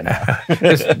tell right now.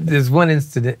 There's one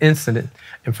incident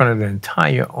in front of the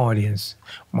entire audience.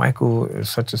 Michael was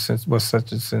such a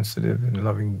sensitive and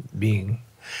loving being,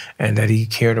 and that he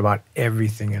cared about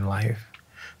everything in life.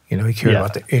 You know, he cared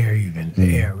about the air even,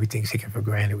 the air. We think taken for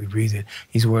granted, we breathe it.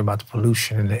 He's worried about the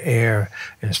pollution in the air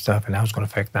and stuff, and that was going to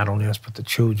affect not only us, but the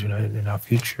children in our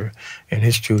future and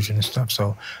his children and stuff.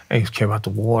 So he cared about the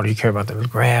water, he cared about the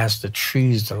grass, the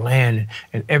trees, the land,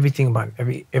 and everything about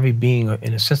every being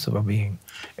in a sense of a being.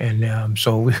 And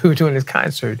so we were doing this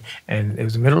concert, and it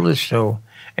was the middle of the show,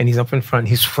 and he's up in front,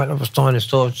 he's sweating up a storm,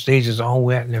 the stage is all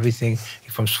wet and everything.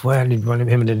 He's from sweating, he's running,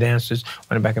 him and the dancers,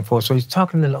 running back and forth. So he's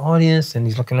talking to the audience, and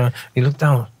he's looking around, he looked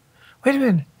down. Wait a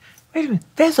minute,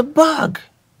 there's a bug.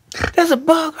 There's a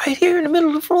bug right here in the middle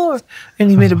of the floor. And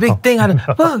he made a big thing out of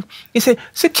the bug. He said,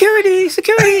 security,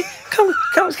 come.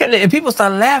 And people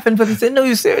started laughing, but he said, no,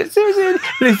 you're serious. And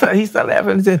he started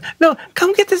laughing and said, no,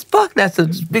 come get this bug. That's a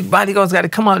big bodyguard's got to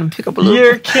come out and pick up a little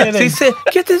You're bug. kidding. So he said,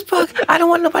 get this bug. I don't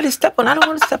want nobody to step on. I don't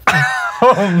want to step on.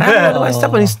 Oh, man. I don't want nobody to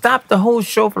step on. He stopped the whole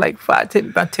show for like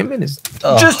about 10 minutes.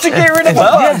 Just to get rid of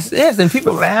it. Yes, and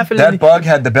people laughing. That bug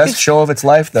had the best show of its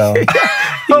life, though.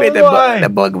 He made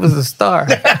that bug was a star.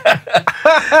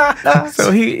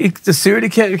 So the security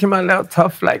came out now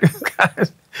tough, like,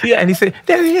 and he said,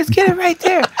 there he is, get it right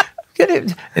there. Get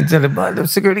it. And so the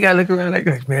security guy looked around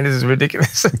like, man, this is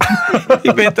ridiculous.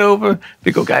 He bent over,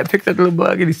 big old guy picked up the little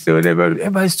bug, and he stood there.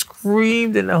 Everybody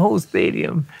screamed in the whole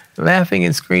stadium, laughing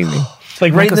and screaming.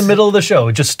 Like right in the middle of the show,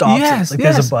 it just stops.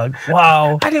 There's a bug.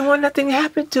 Wow. I didn't want nothing to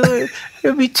happen to it. It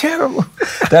would be terrible.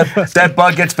 That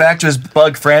bug gets back to his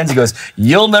bug friends. He goes,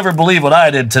 you'll never believe what I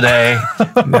did today.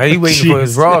 No, he waiting for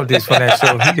his royalties for that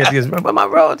show. He gets my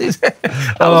royalties.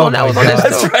 I was on that show.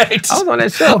 That's right. I was on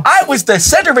that show. I was the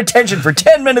center of attention for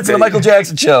 10 minutes of the Michael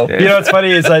Jackson show. You know what's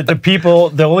funny is that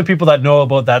the only people that know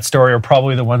about that story are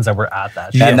probably the ones that were at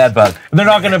that show. And that bug. And they're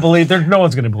not going to believe, no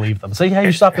one's going to believe them. So yeah,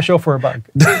 you stopped the show for a bug.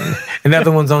 And the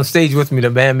other ones on stage with me, the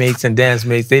bandmates and dance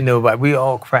mates, they know about it. We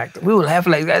all cracked. We were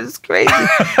laughing like, that is crazy.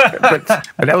 but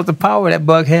that was the power that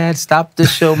bug had. Stopped the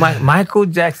show. Michael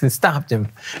Jackson stopped him.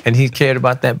 And he cared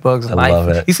about that bug's life. Love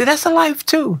it. He said, that's a life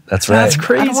too. That's right. That's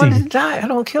crazy. I don't want him to die. I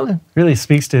don't kill him. Really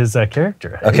speaks to his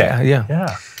character. Okay.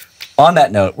 Yeah. On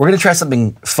that note, we're going to try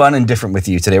something fun and different with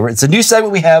you today. It's a new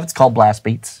segment we have. It's called Blast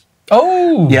Beats.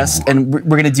 Oh. Yes, and we're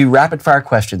going to do rapid fire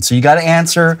questions. So you got to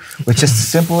answer with just the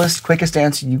simplest, quickest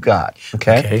answer you got.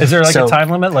 Okay. Is there like a time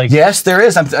limit? Like yes, there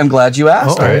is. I'm glad you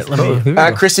asked. All right, let me.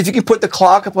 Chris, if you can put the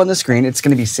clock up on the screen, it's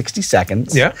going to be 60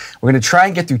 seconds. Yeah. We're going to try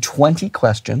and get through 20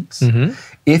 questions.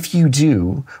 If you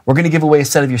do, we're going to give away a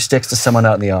set of your sticks to someone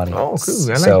out in the audience. Oh,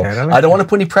 cool. I like that. I don't want to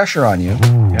put any pressure on you.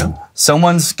 Yeah.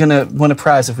 Someone's going to win a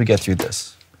prize if we get through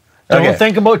this. Don't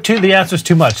think about the answer's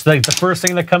too much. Like the first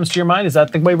thing that comes to your mind, is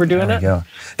that the way we're doing There it? you go.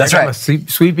 That's I got right. my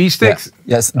SweetBeats sticks.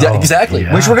 Yes, exactly.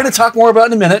 yeah. Which we're going to talk more about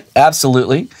in a minute.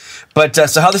 Absolutely. But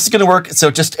so how this is going to work, so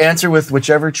just answer with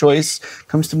whichever choice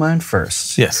comes to mind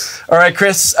first. Yes. All right,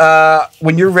 Chris,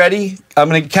 when you're ready, I'm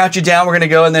going to count you down. We're going to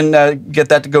go and then get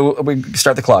that to go. We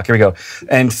start the clock. Here we go.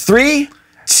 And 3,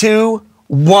 2,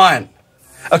 1.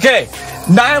 Okay.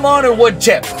 Nylon or wood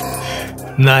tip?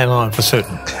 Nylon for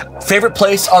certain. Favorite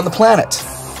place on the planet?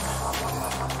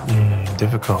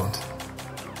 Difficult.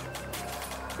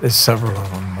 There's several of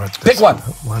them. But Pick one.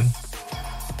 One.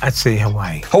 I'd say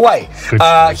Hawaii. Hawaii.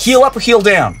 Heel up or heel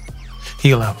down?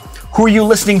 Heel up. Who are you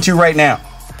listening to right now?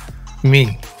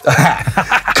 Me.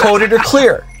 Coded or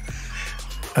clear?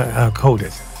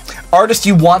 Coded. Artist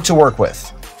you want to work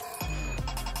with?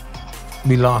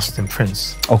 Be lost in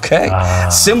Prince. Okay.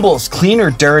 Symbols, clean or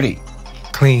dirty?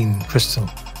 Clean. Crystal.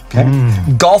 Okay.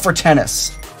 Golf or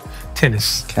tennis?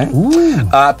 Tennis. Okay.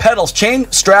 Pedals, chain,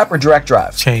 strap, or direct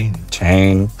drive? Chain.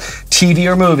 Chain. TV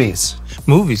or movies?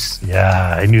 Movies.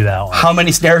 Yeah, I knew that one. How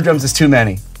many snare drums is too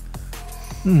many?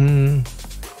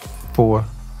 4.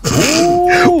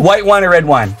 White wine or red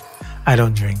wine? I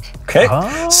don't drink. Okay.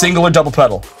 Single or double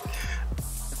pedal?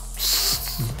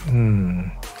 Oh,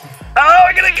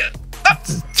 I gotta get.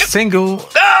 Single.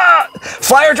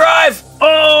 Fly or drive?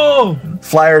 Oh!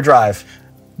 Fly or drive?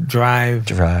 Drive.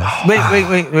 Drive.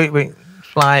 Wait.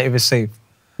 Fly if it's safe.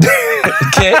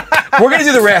 Okay. We're going to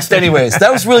do the rest anyways.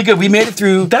 That was really good. We made it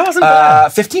through That wasn't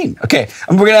bad. 15. Okay.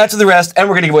 And we're going to answer the rest, and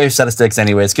we're going to give away a set of sticks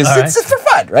anyways, because it's just for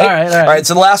fun, right? All right.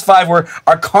 So the last 5 were,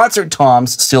 are concert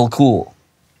toms still cool?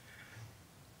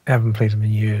 I haven't played them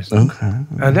in years. Okay.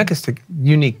 That is the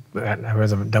unique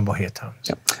double head toms.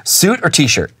 Yep. Suit or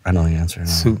t-shirt? I know the answer.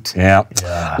 Suit. Yeah.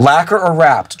 Lacquer or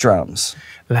wrapped drums?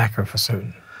 Lacquer for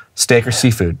certain. Steak or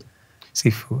seafood?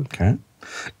 Seafood. Okay.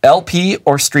 LP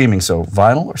or streaming? So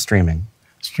vinyl or streaming?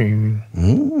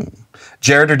 Streaming.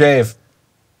 Jared or Dave?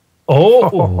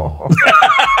 Oh.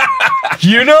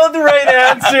 You know the right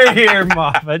answer here,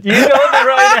 Moffett. You know the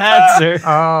right answer.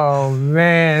 Oh,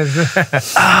 man.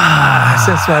 That's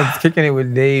why I'm kicking it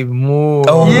with Dave Moore.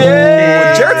 Oh,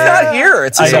 yeah. Jared's not here.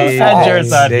 It's his own Hey, fault. Jared's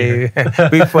not here.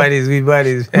 We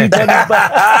buddies.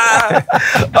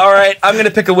 All right, I'm going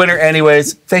to pick a winner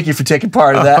anyways. Thank you for taking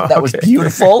part of that. That was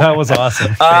beautiful. That was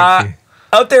awesome. Thank you.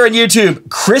 Out there on YouTube,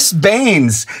 Chris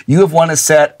Baines, you have won a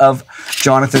set of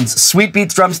Jonathan's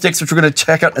SweetBeats drumsticks, which we're going to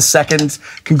check out in a second.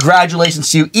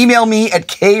 Congratulations to you. Email me at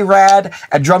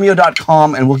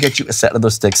krad@drumeo.com, and we'll get you a set of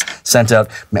those sticks sent out.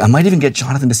 I might even get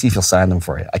Jonathan to see if he'll sign them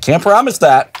for you. I can't promise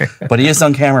that, but he is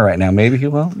on camera right now. Maybe he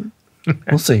will.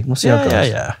 We'll see. We'll see how it goes.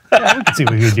 Yeah, we can see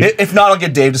what we can do. If not, I'll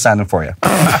get Dave to sign them for you.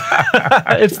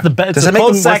 It's the best. Does it make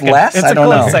them worth less? It's I a don't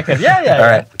close know. second. Yeah. All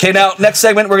right. Okay, now, next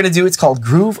segment we're going to do, it's called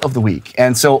Groove of the Week.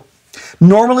 And so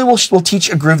normally we'll teach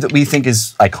a groove that we think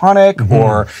is iconic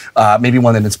or maybe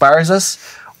one that inspires us.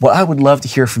 What I would love to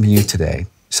hear from you today,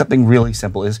 something really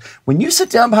simple, is when you sit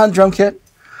down behind the drum kit,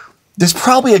 there's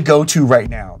probably a go-to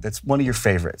right now that's one of your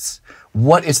favorites.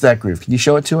 What is that groove? Can you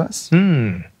show it to us?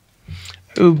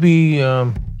 It would be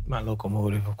my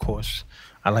Locomotive, of course.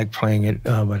 I like playing it,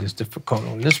 but it's difficult.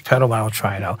 On this pedal, but I'll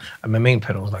try it out. My main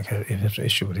pedal is like, if it's an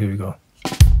issue, but here we go.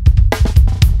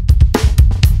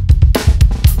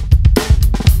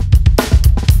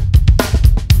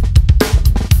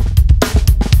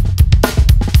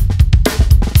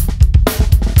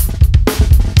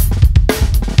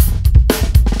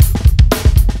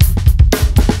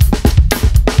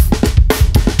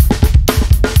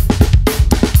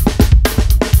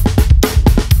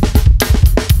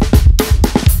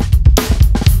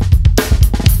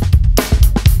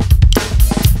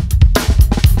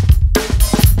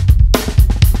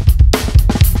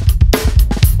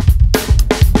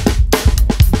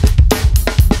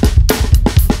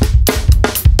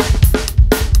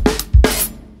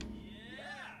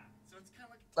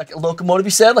 Like a locomotive,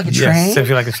 you said? Like a train? Yes, I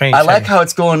feel like a train. I like how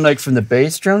it's going like from the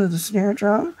bass drum to the snare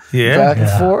drum. Yeah. Back and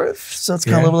forth. So it's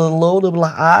kind of a little low, a little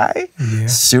high. Yeah.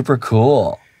 Super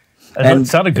cool. And it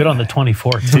sounded good on the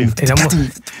 24th, too.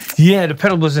 Yeah, the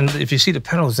pedal was in, if you see the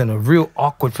pedal is in a real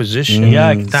awkward position. Yeah,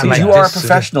 I can Not see like You this, are a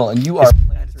professional and you are.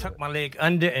 I had to tuck my leg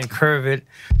under and curve it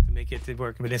to make it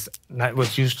work, but it's not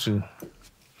what's used to.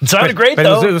 It sounded great but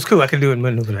though. it was cool. I could do it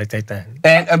maneuver like that.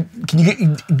 And can you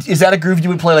get? Is that a groove you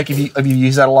would play? Like, have you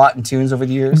used that a lot in tunes over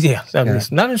the years? Yeah,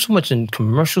 not so much in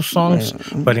commercial songs,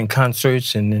 but in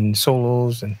concerts and in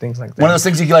solos and things like that. One of those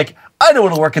things you like. I know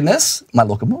it'll work in this. My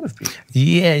Locomotive beat.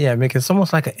 Yeah, because it's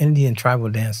almost like an Indian tribal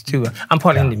dance too. I'm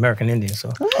part of American Indian,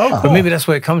 so. cool. But maybe that's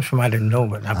where it comes from. I didn't know,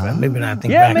 but maybe not. I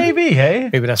think Yeah, back. maybe. Hey.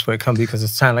 Maybe that's where it comes because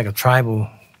it's kind of like a tribal.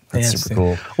 That's dance super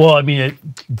thing. cool. Well, I mean,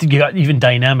 you got even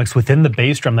dynamics within the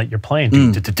bass drum that you're playing.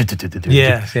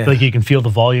 Yeah. Like you can feel the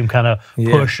volume kind of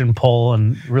push and pull,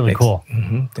 and really cool.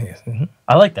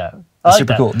 I like that. I like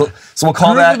Super that. cool. So we'll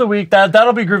call Groove that of the week.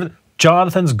 That'll be groove.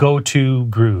 Jonathan's go-to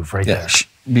groove right there.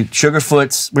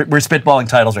 Sugarfoot's. We're spitballing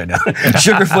titles right now.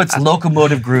 Sugarfoot's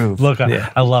Locomotive Groove. Look,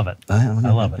 I love it. I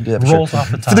love it. Do that for Rolls sure.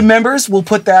 off the tongue. For the members, we'll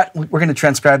put that. We're going to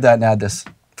transcribe that and add this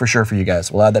for sure for you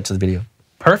guys. We'll add that to the video.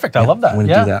 Perfect. I love that. I'm going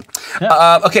to do that.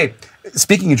 Yeah. Okay.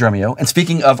 Speaking of Drumeo, and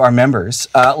speaking of our members,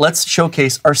 let's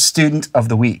showcase our student of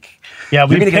the week. Yeah,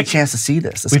 You're going to get a chance to see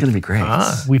this. It's going to be great.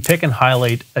 We pick and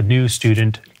highlight a new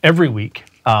student every week.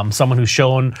 Someone who's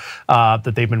shown that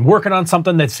they've been working on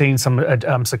something, they've seen some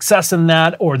success in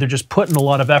that, or they're just putting a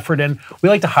lot of effort in. We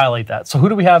like to highlight that. So who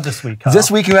do we have this week, Kyle? This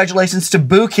week, congratulations to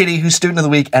BooKitty, who's student of the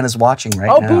week and is watching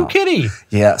right now. Oh, BooKitty.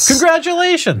 Yes.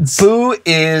 Congratulations. Boo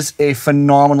is a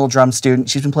phenomenal drum student.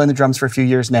 She's been playing the drums for a few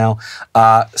years now.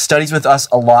 Studies with us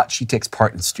a lot. She takes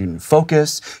part in Student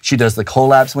Focus. She does the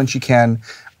collabs when she can.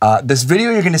 This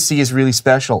video you're going to see is really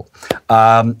special.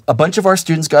 A bunch of our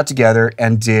students got together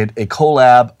and did a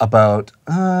collab about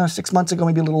 6 months ago,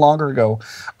 maybe a little longer ago,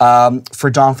 for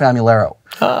Dom Famularo,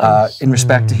 in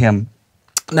respect to him.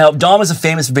 Now, Dom is a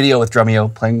famous video with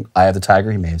Drumeo playing Eye of the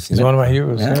Tiger. You may have seen it. He's one of my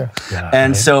heroes,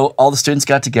 And so all the students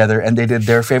got together and they did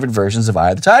their favorite versions of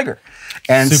Eye of the Tiger.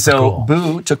 And Super so cool.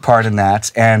 Boo took part in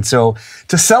that. And so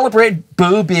to celebrate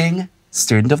Boo being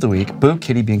student of the week,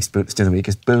 BooKitty being student of the week,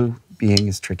 is Boo being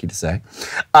is tricky to say.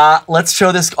 Let's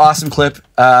show this awesome clip.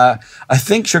 I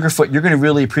think Sugarfoot, you're going to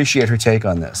really appreciate her take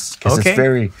on this because it's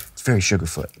very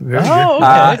Sugarfoot.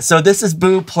 Okay. So this is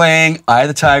Boo playing Eye of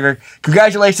the Tiger.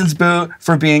 Congratulations, Boo,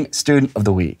 for being student of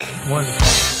the week. Wonderful.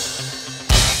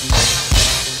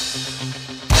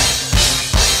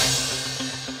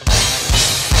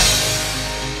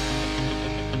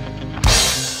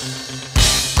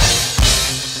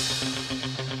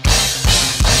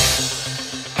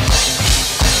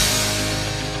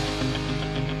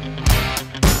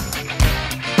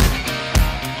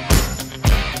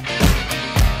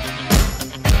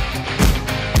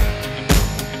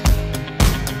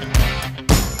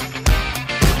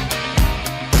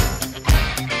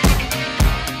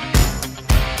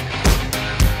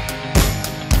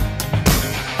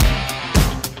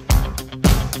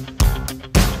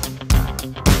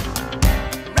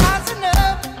 Rising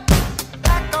up,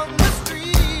 back on the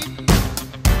street.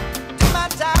 Took my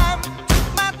time,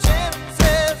 took my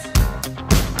chances.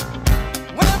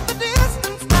 Went the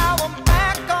distance, now I'm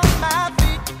back on my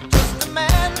feet. Just a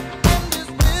man and his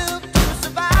will to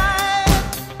survive.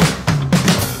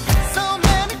 So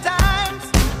many times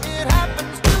it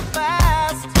happens too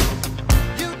fast.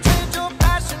 You trade your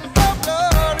passion for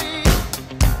glory.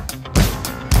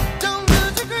 Don't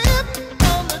lose your grip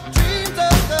on the dreams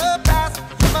of the past.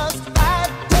 You must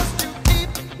fight just to keep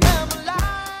them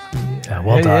alive. Yeah,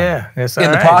 well done. Yeah, it's In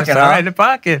all the right. pocket, It's all huh? right in the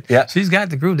pocket. Yeah. She's got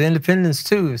the groove, the independence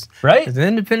too. Right? The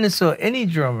independence of any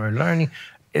drummer learning,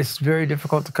 it's very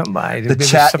difficult to come by. The They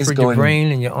chat is separate going- your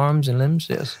brain and your arms and limbs.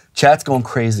 Yes. Chat's going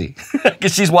crazy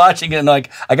because she's watching it and like,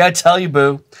 I got to tell you,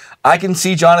 Boo, I can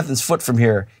see Jonathan's foot from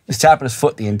here. He's tapping his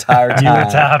foot the entire time. You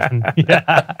were tapping.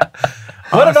 Yeah.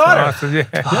 What an honor. Awesome, yeah.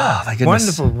 Oh, my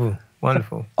goodness. Wonderful, Boo.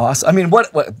 Wonderful. Awesome. I mean, what?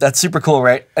 That's super cool,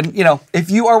 right? And you know, if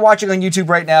you are watching on YouTube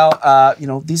right now, you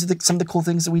know, these are some of the cool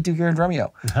things that we do here in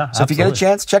Drumeo. So if you get a absolutely.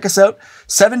 chance, check us out.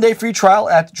 7-day free trial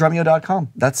at drumeo.com.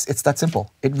 It's that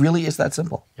simple. It really is that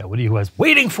simple. Yeah, what are you guys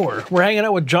waiting for? We're hanging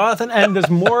out with Jonathan, and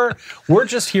there's more. We're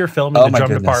just here filming Oh, the my drum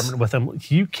goodness. department with him.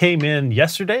 You came in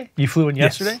yesterday. You flew in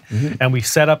yesterday, and we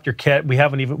set up your kit. We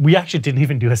actually didn't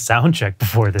even do a sound check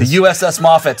before this. The USS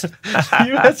Moffett.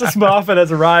 USS Moffett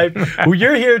has arrived. Well,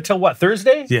 you're here till what,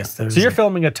 Thursday? Yes, So Thursday. you're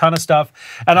filming a ton of stuff.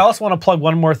 And I also want to plug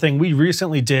one more thing. We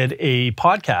recently did a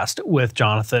podcast with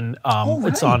Jonathan.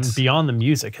 It's on Beyond the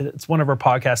Music. It's one of our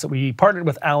podcasts that we partnered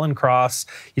with Alan Cross.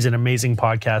 He's an amazing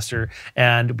podcaster.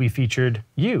 And we featured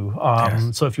you.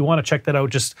 So if you want to check that out,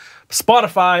 just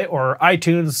Spotify or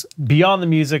iTunes, Beyond the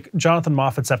Music. Jonathan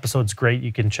Moffett's episode's great.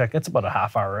 You can check. It's about a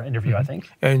half-hour interview, I think.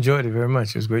 I enjoyed it very much.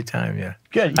 It was a great time, yeah.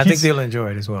 Good. I think they'll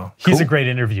enjoy it as well. He's a great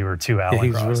interviewer too, Alan Yeah, he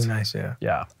was Cross. really nice, yeah.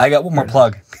 Yeah. I got one more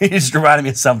plug. He just reminded me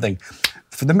of something.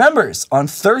 for the members, on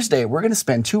Thursday, we're going to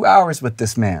spend 2 hours with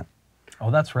this man.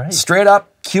 Oh, that's right. Straight up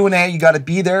Q&A. You got to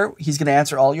be there. He's going to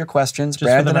answer all your questions. Just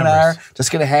for the Brandon and I are members.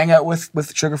 just going to hang out with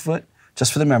Sugarfoot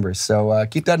just for the members. So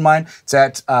keep that in mind. It's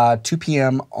at 2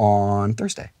 p.m. on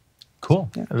Thursday.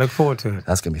 Cool. I look forward to it.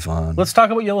 That's going to be fun. Let's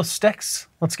talk about yellow sticks.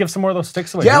 Let's give some more of those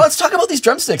sticks away. Yeah, let's talk about these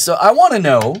drumsticks. So I want to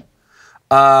know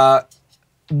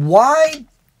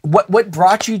what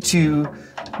brought you to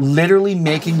literally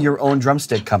making your own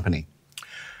drumstick company?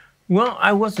 Well,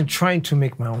 I wasn't trying to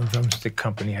make my own drumstick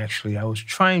company, actually. I was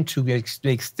trying to make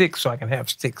sticks so I can have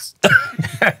sticks.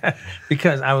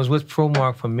 Because I was with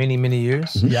ProMark for many, many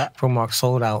years. Yeah. ProMark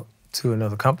sold out to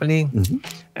another company.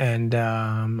 And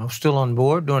I was still on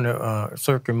board doing a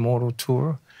circuit model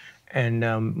tour. And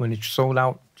when it sold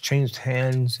out, changed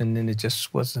hands, and then it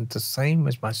just wasn't the same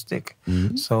as my stick.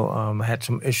 So I had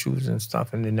some issues and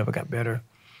stuff, and it never got better.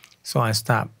 So I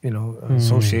stopped,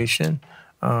 association.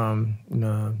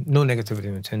 No negativity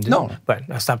intended. No. But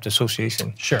I stopped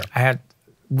association. Sure. I had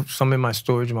some in my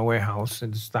storage in my warehouse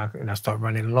and stock, and I started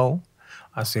running low.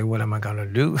 I said, what am I gonna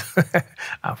do?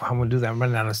 I'm gonna do that. I'm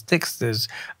running out of sticks.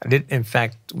 In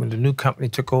fact, when the new company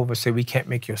took over, said we can't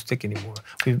make your stick anymore.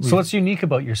 So what's unique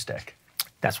about your stick?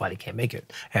 That's why they can't make it.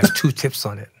 It has 2 tips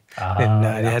on it. And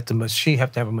they have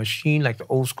to have a machine like the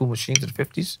old school machines of the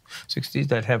 50s, 60s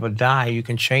that have a die. You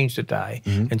can change the die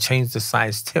and change the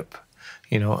size tip,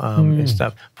 and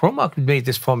stuff. ProMark made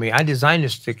this for me. I designed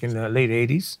this stick in the late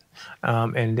 80s.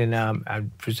 And then I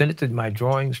presented my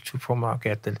drawings to ProMark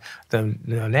at the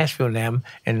Nashville NAMM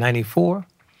in '94.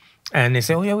 And they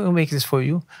said, oh, yeah, we'll make this for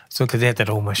you. So, because they had that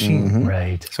old machine.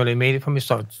 Right. So they made it for me,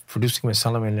 started producing and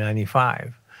selling them in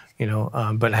 '95.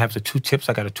 But I have the 2 tips.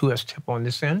 I got a 2S tip on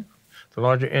this end, the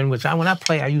larger end, which when I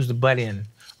play, I use the butt end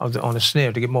on the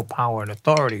snare to get more power and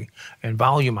authority and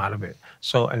volume out of it.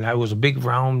 So, and that was a big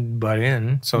round butt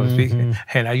end, so to speak,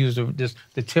 and I used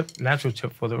the tip, natural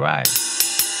tip for the ride.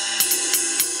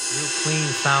 Real clean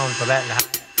sound for that.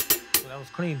 So that was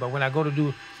clean, but when I go to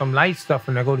do some light stuff,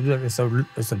 and I go to do it,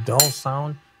 it's a dull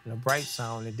sound and a bright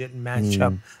sound. It didn't match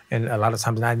up, and a lot of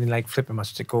times I didn't like flipping my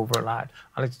stick over a lot.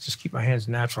 I like to just keep my hands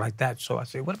natural like that. So I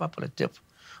say, what if I put a tip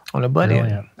on the butt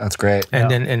end? That's great. And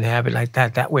then have it like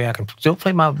that. That way I can still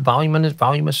play my volume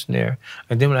of snare,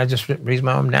 and then when I just raise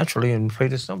my arm naturally and play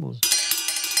the cymbals.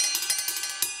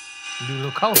 Do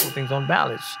little colorful things on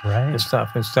ballads and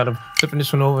stuff instead of flipping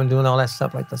this one over and doing all that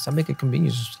stuff like that. So I make it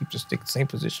convenient to keep the stick the same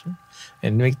position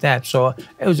and make that. So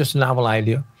it was just a novel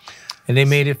idea. And they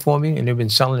made it for me, and they've been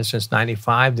selling it since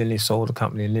 '95. Then they sold the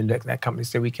company, and then that company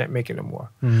said, we can't make it no more.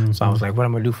 So I was like, what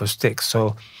am I going to do for sticks?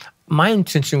 So my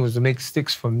intention was to make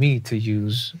sticks for me to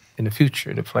use in the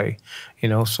future to play,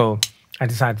 So I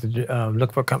decided to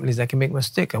look for companies that can make my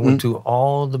stick. I went to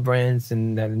all the brands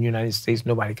in the United States.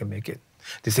 Nobody can make it.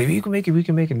 They say, you can make it, we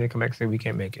can make it. And they come back and say, we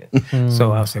can't make it.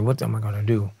 So I was saying, what am I going to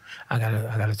do? I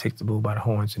gotta take the bull by the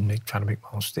horns and try to make my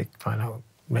own stick, find out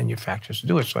manufacturers to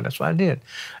do it. So that's what I did.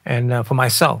 And for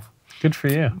myself. Good for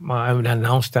you. I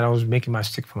announced that I was making my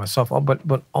stick for myself.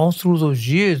 But all through those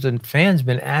years, the fans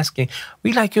been asking,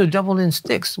 we like your double-end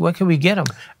sticks. Where can we get them?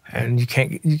 And you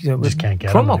can't, just can't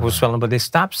get them. ProMark was selling, but they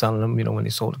stopped selling them, when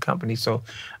they sold the company. So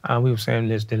we were saying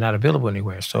they're not available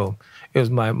anywhere. So it was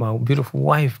my beautiful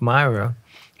wife, Myra,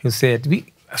 who said,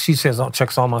 she says,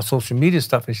 checks all my social media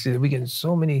stuff, and she said, we're getting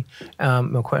so many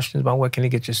questions about where can they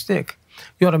get your stick.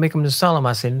 You ought to make them to sell them.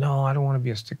 I said, no, I don't want to be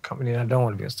a stick company. I don't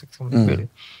want to be a stick company, really.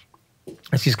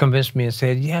 And she's convinced me and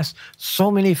said, yes,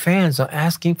 so many fans are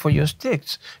asking for your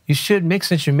sticks. You should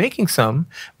since you're making some,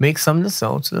 make some to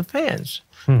sell to the fans.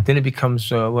 Then it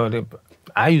becomes,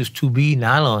 I use 2B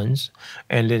nylons,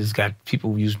 and it's got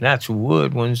people who use natural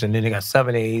wood ones, and then they got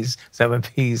 7As,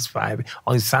 7Ps, 5,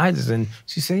 all these sizes. And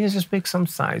she said, yeah, just make some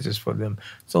sizes for them.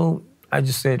 So I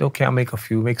just said, okay, I'll make a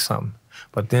few, make some.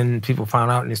 But then people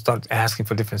found out and they started asking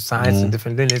for different sizes and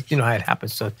different, then how it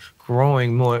happens. So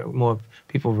growing more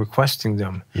people requesting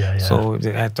them. So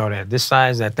I thought at this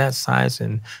size, at that size,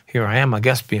 and here I am, I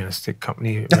guess, being a stick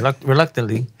company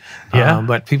reluctantly.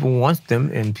 But people want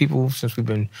them, and people, since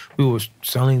we were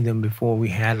selling them before we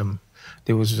had them.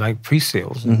 There was like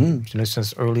pre-sales,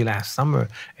 since early last summer,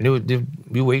 and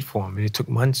we wait for them, and it took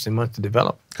months and months to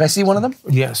develop. Can I see one of them?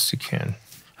 Yes, you can.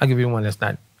 I'll give you one that's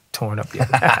not torn up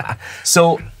yet.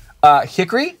 So,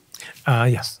 hickory?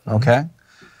 Yes. Okay.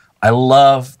 I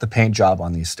love the paint job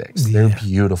on these sticks. They're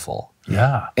beautiful.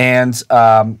 Yeah. And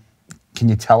can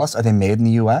you tell us, are they made in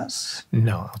the U.S.?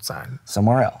 No, outside.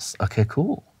 Somewhere else. Okay,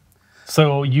 cool.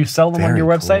 So you sell them on your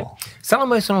website? Sell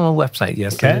them on my website,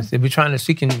 yes. Okay. We're trying to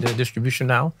seek the distribution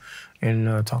now.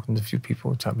 and talking to a few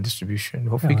people, type of distribution.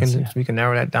 Hopefully we can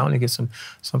narrow that down and get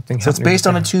something. So it's based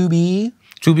on a 2B?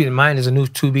 2B, and mine is a new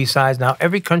 2B size. Now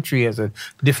every country has a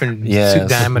different Yes.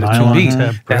 diameter Nylon 2B.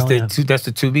 tip, That's brilliant. that's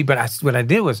the 2B. But what I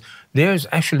did was their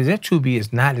 2B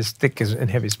is not as thick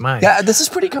and heavy as mine. Yeah, this is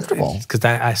pretty comfortable. Because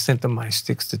I sent them my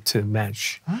sticks to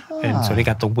match, and so they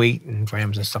got the weight and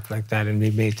grams and stuff like that, and they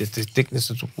made the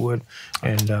thickness of the wood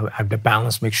and the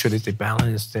balance, make sure that they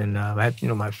balanced, and I had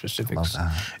my specifics,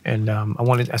 and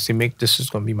I said make this is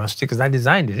going to be my stick because I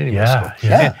designed it anyway. Yeah, so.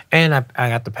 yeah. And I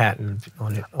got the patent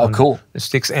on it. Oh, on cool. The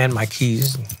sticks and my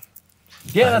keys.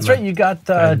 Yeah, that's right. You got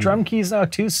drum keys now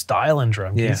too, styling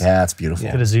drum keys. Yeah, it's beautiful.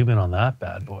 Get a zoom in on that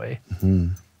bad boy.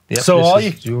 Yep, So this all is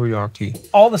you- jewelry RT.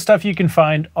 All the stuff you can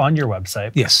find on your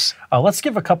website. Yes. Let's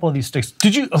give a couple of these sticks.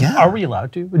 Did you? Are we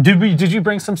allowed to? Did you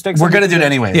bring some sticks? We're going to do it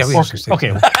anyways. Yeah, we have some sticks.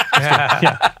 Okay.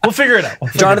 Yeah, we'll figure it out.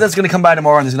 Jonathan's going to come by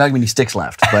tomorrow and there's not going to be any sticks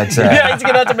left. But Yeah, he's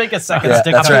gonna have to make a second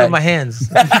stick. that's I'll do it right. with my hands.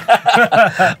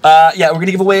 yeah, we're going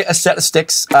to give away a set of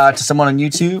sticks to someone on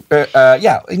YouTube.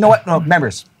 Yeah, you know what? No,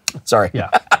 members. Sorry. Yeah,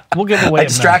 we'll give away. I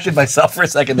distracted myself for a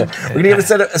second there. We're going to give a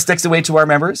set of sticks away to our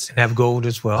members. And have gold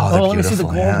as well. they're let me see the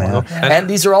gold one. And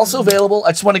these are also available.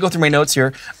 I just want to go through my notes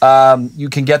here. You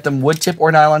can get them wood tip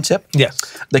or nylon tip.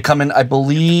 Yes. They come in, I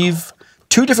believe,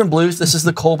 2 different blues. This is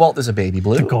the cobalt. There's a baby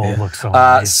blue. The gold looks so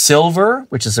nice. Silver,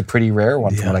 which is a pretty rare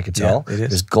one from what I could tell. it is.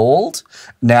 There's gold,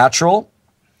 natural,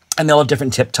 and they'll have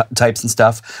different tip types and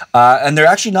stuff. And they're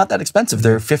actually not that expensive.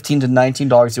 They're $15 to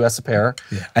 $19 US a pair.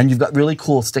 Yeah. And you've got really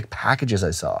cool stick packages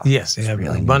I saw. Yes, they have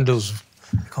really bundles.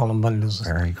 They call them bundles.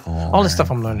 Very cool. All the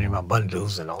stuff I'm learning about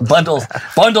bundles and all that. Bundles.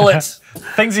 Bundle it.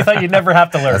 Things you thought you'd never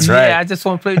have to learn. That's right. Yeah, I just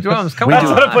want to play drums. Come We on. do.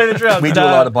 I want to play the drums. We do a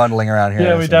lot of bundling around here.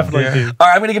 Yeah, we so. definitely do. All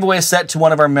right, I'm going to give away a set to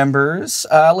one of our members.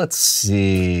 Let's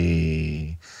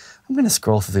see. I'm going to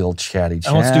scroll through the old chatty chats.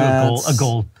 And let's do a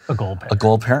gold pair. A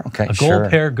gold pair? Okay, A gold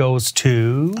pair goes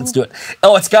to. Let's do it.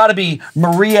 Oh, it's got to be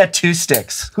Maria Two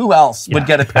Sticks. Who else would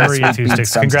get a pair Maria of Two Sweet Sticks.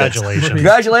 Beats Congratulations.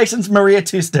 Congratulations, Maria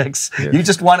Two Sticks. You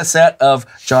just won a set of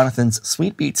Jonathan's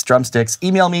Sweet Beats drumsticks.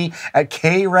 Email me at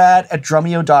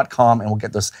krad@drumeo.com and we'll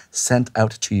get those sent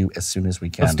out to you as soon as we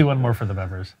can. Let's do one more for the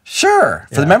members. Sure.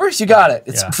 For the members, you got it.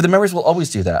 It's Yeah. For the members, we'll always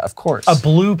do that, of course. A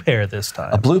blue pair this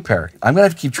time. A blue pair. I'm going to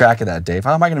have to keep track of that, Dave.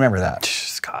 How am I going to remember that?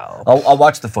 Kyle. I'll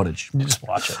watch the footage. You just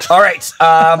watch it. All right.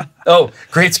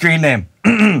 Great screen name.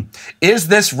 Is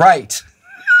this right?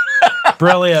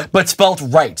 Brilliant. But spelt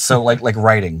right, so like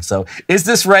writing. So is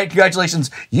this right?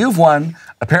 Congratulations. You've won,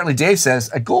 apparently Dave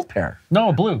says, a gold pair. No,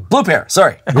 a blue. Blue pair,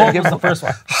 sorry. Gold was the first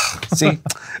one. See?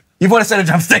 You've won a set of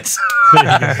drumsticks.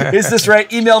 Is this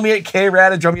right? Email me at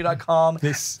krad@drumeo.com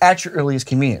at your earliest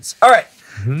convenience. All right.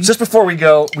 Just before we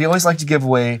go, we always like to give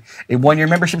away a 1-year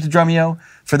membership to Drumeo.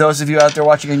 For those of you out there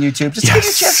watching on YouTube, just give you a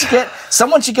chance to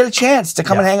someone should get a chance to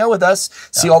come and hang out with us,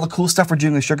 see all the cool stuff we're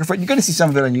doing with Sugarfoot. You're going to see some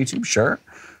of it on YouTube, sure,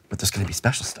 but there's going to be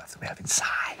special stuff that we have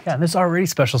inside. Yeah, and there's already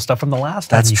special stuff from the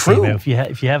last time That's you true. came out,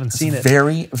 if you haven't seen it.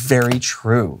 Very, very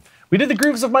true. We did the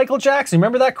Grooves of Michael Jackson.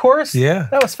 Remember that course? Yeah.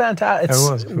 That was fantastic. It's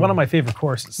That was cool. one of my favorite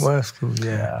courses. Well, that's cool.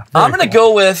 Yeah. I'm going to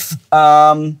go with,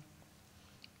 I'm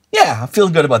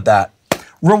feeling good about that.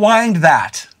 Rewind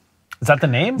That. Is that the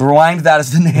name? Rewind That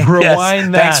is the name.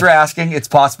 Rewind That. Thanks for asking. It's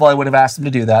possible I would have asked him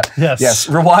to do that. Yes.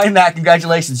 Rewind That.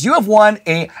 Congratulations. You have won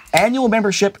an annual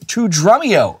membership to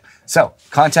Drumeo. So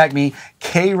contact me,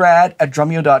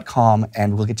 krad@drumeo.com,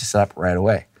 and we'll get you set up right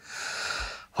away.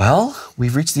 Well,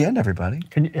 we've reached the end, everybody.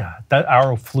 That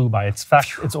hour flew by. It's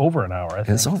over an hour, I think.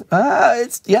 It's over.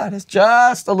 It is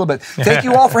just a little bit. Thank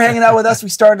you all for hanging out with us. We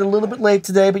started a little bit late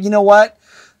today, but you know what?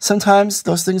 Sometimes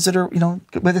those things that are,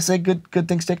 what they say, good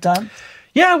things take time.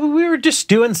 Yeah, we were just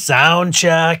doing sound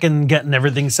check and getting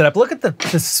everything set up. Look at the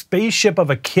spaceship of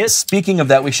a kit. Speaking of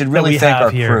that, we should really we thank have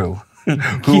our here. crew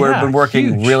who have been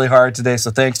working huge. really hard today.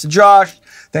 So thanks to Josh,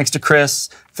 thanks to Chris,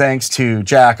 thanks to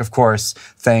Jack, of course,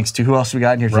 thanks to who else we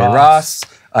got in here today? Ross.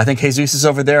 I think Jesus is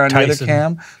over there on the other Tyson.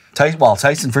 cam.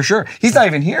 Tyson for sure. He's not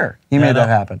even here. He made that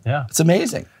happen. Yeah. It's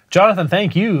amazing. Jonathan,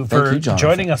 thank you for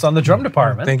joining us on the drum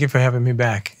department. Thank you for having me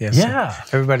back. Yes. Yeah.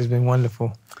 Everybody's been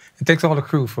wonderful. And thanks all the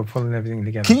crew for pulling everything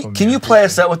together. Can you play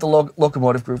us out with the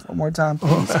Locomotive group one more time,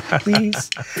 please? Please.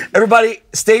 Everybody,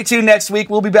 stay tuned next week.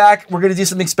 We'll be back. We're going to do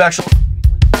something special.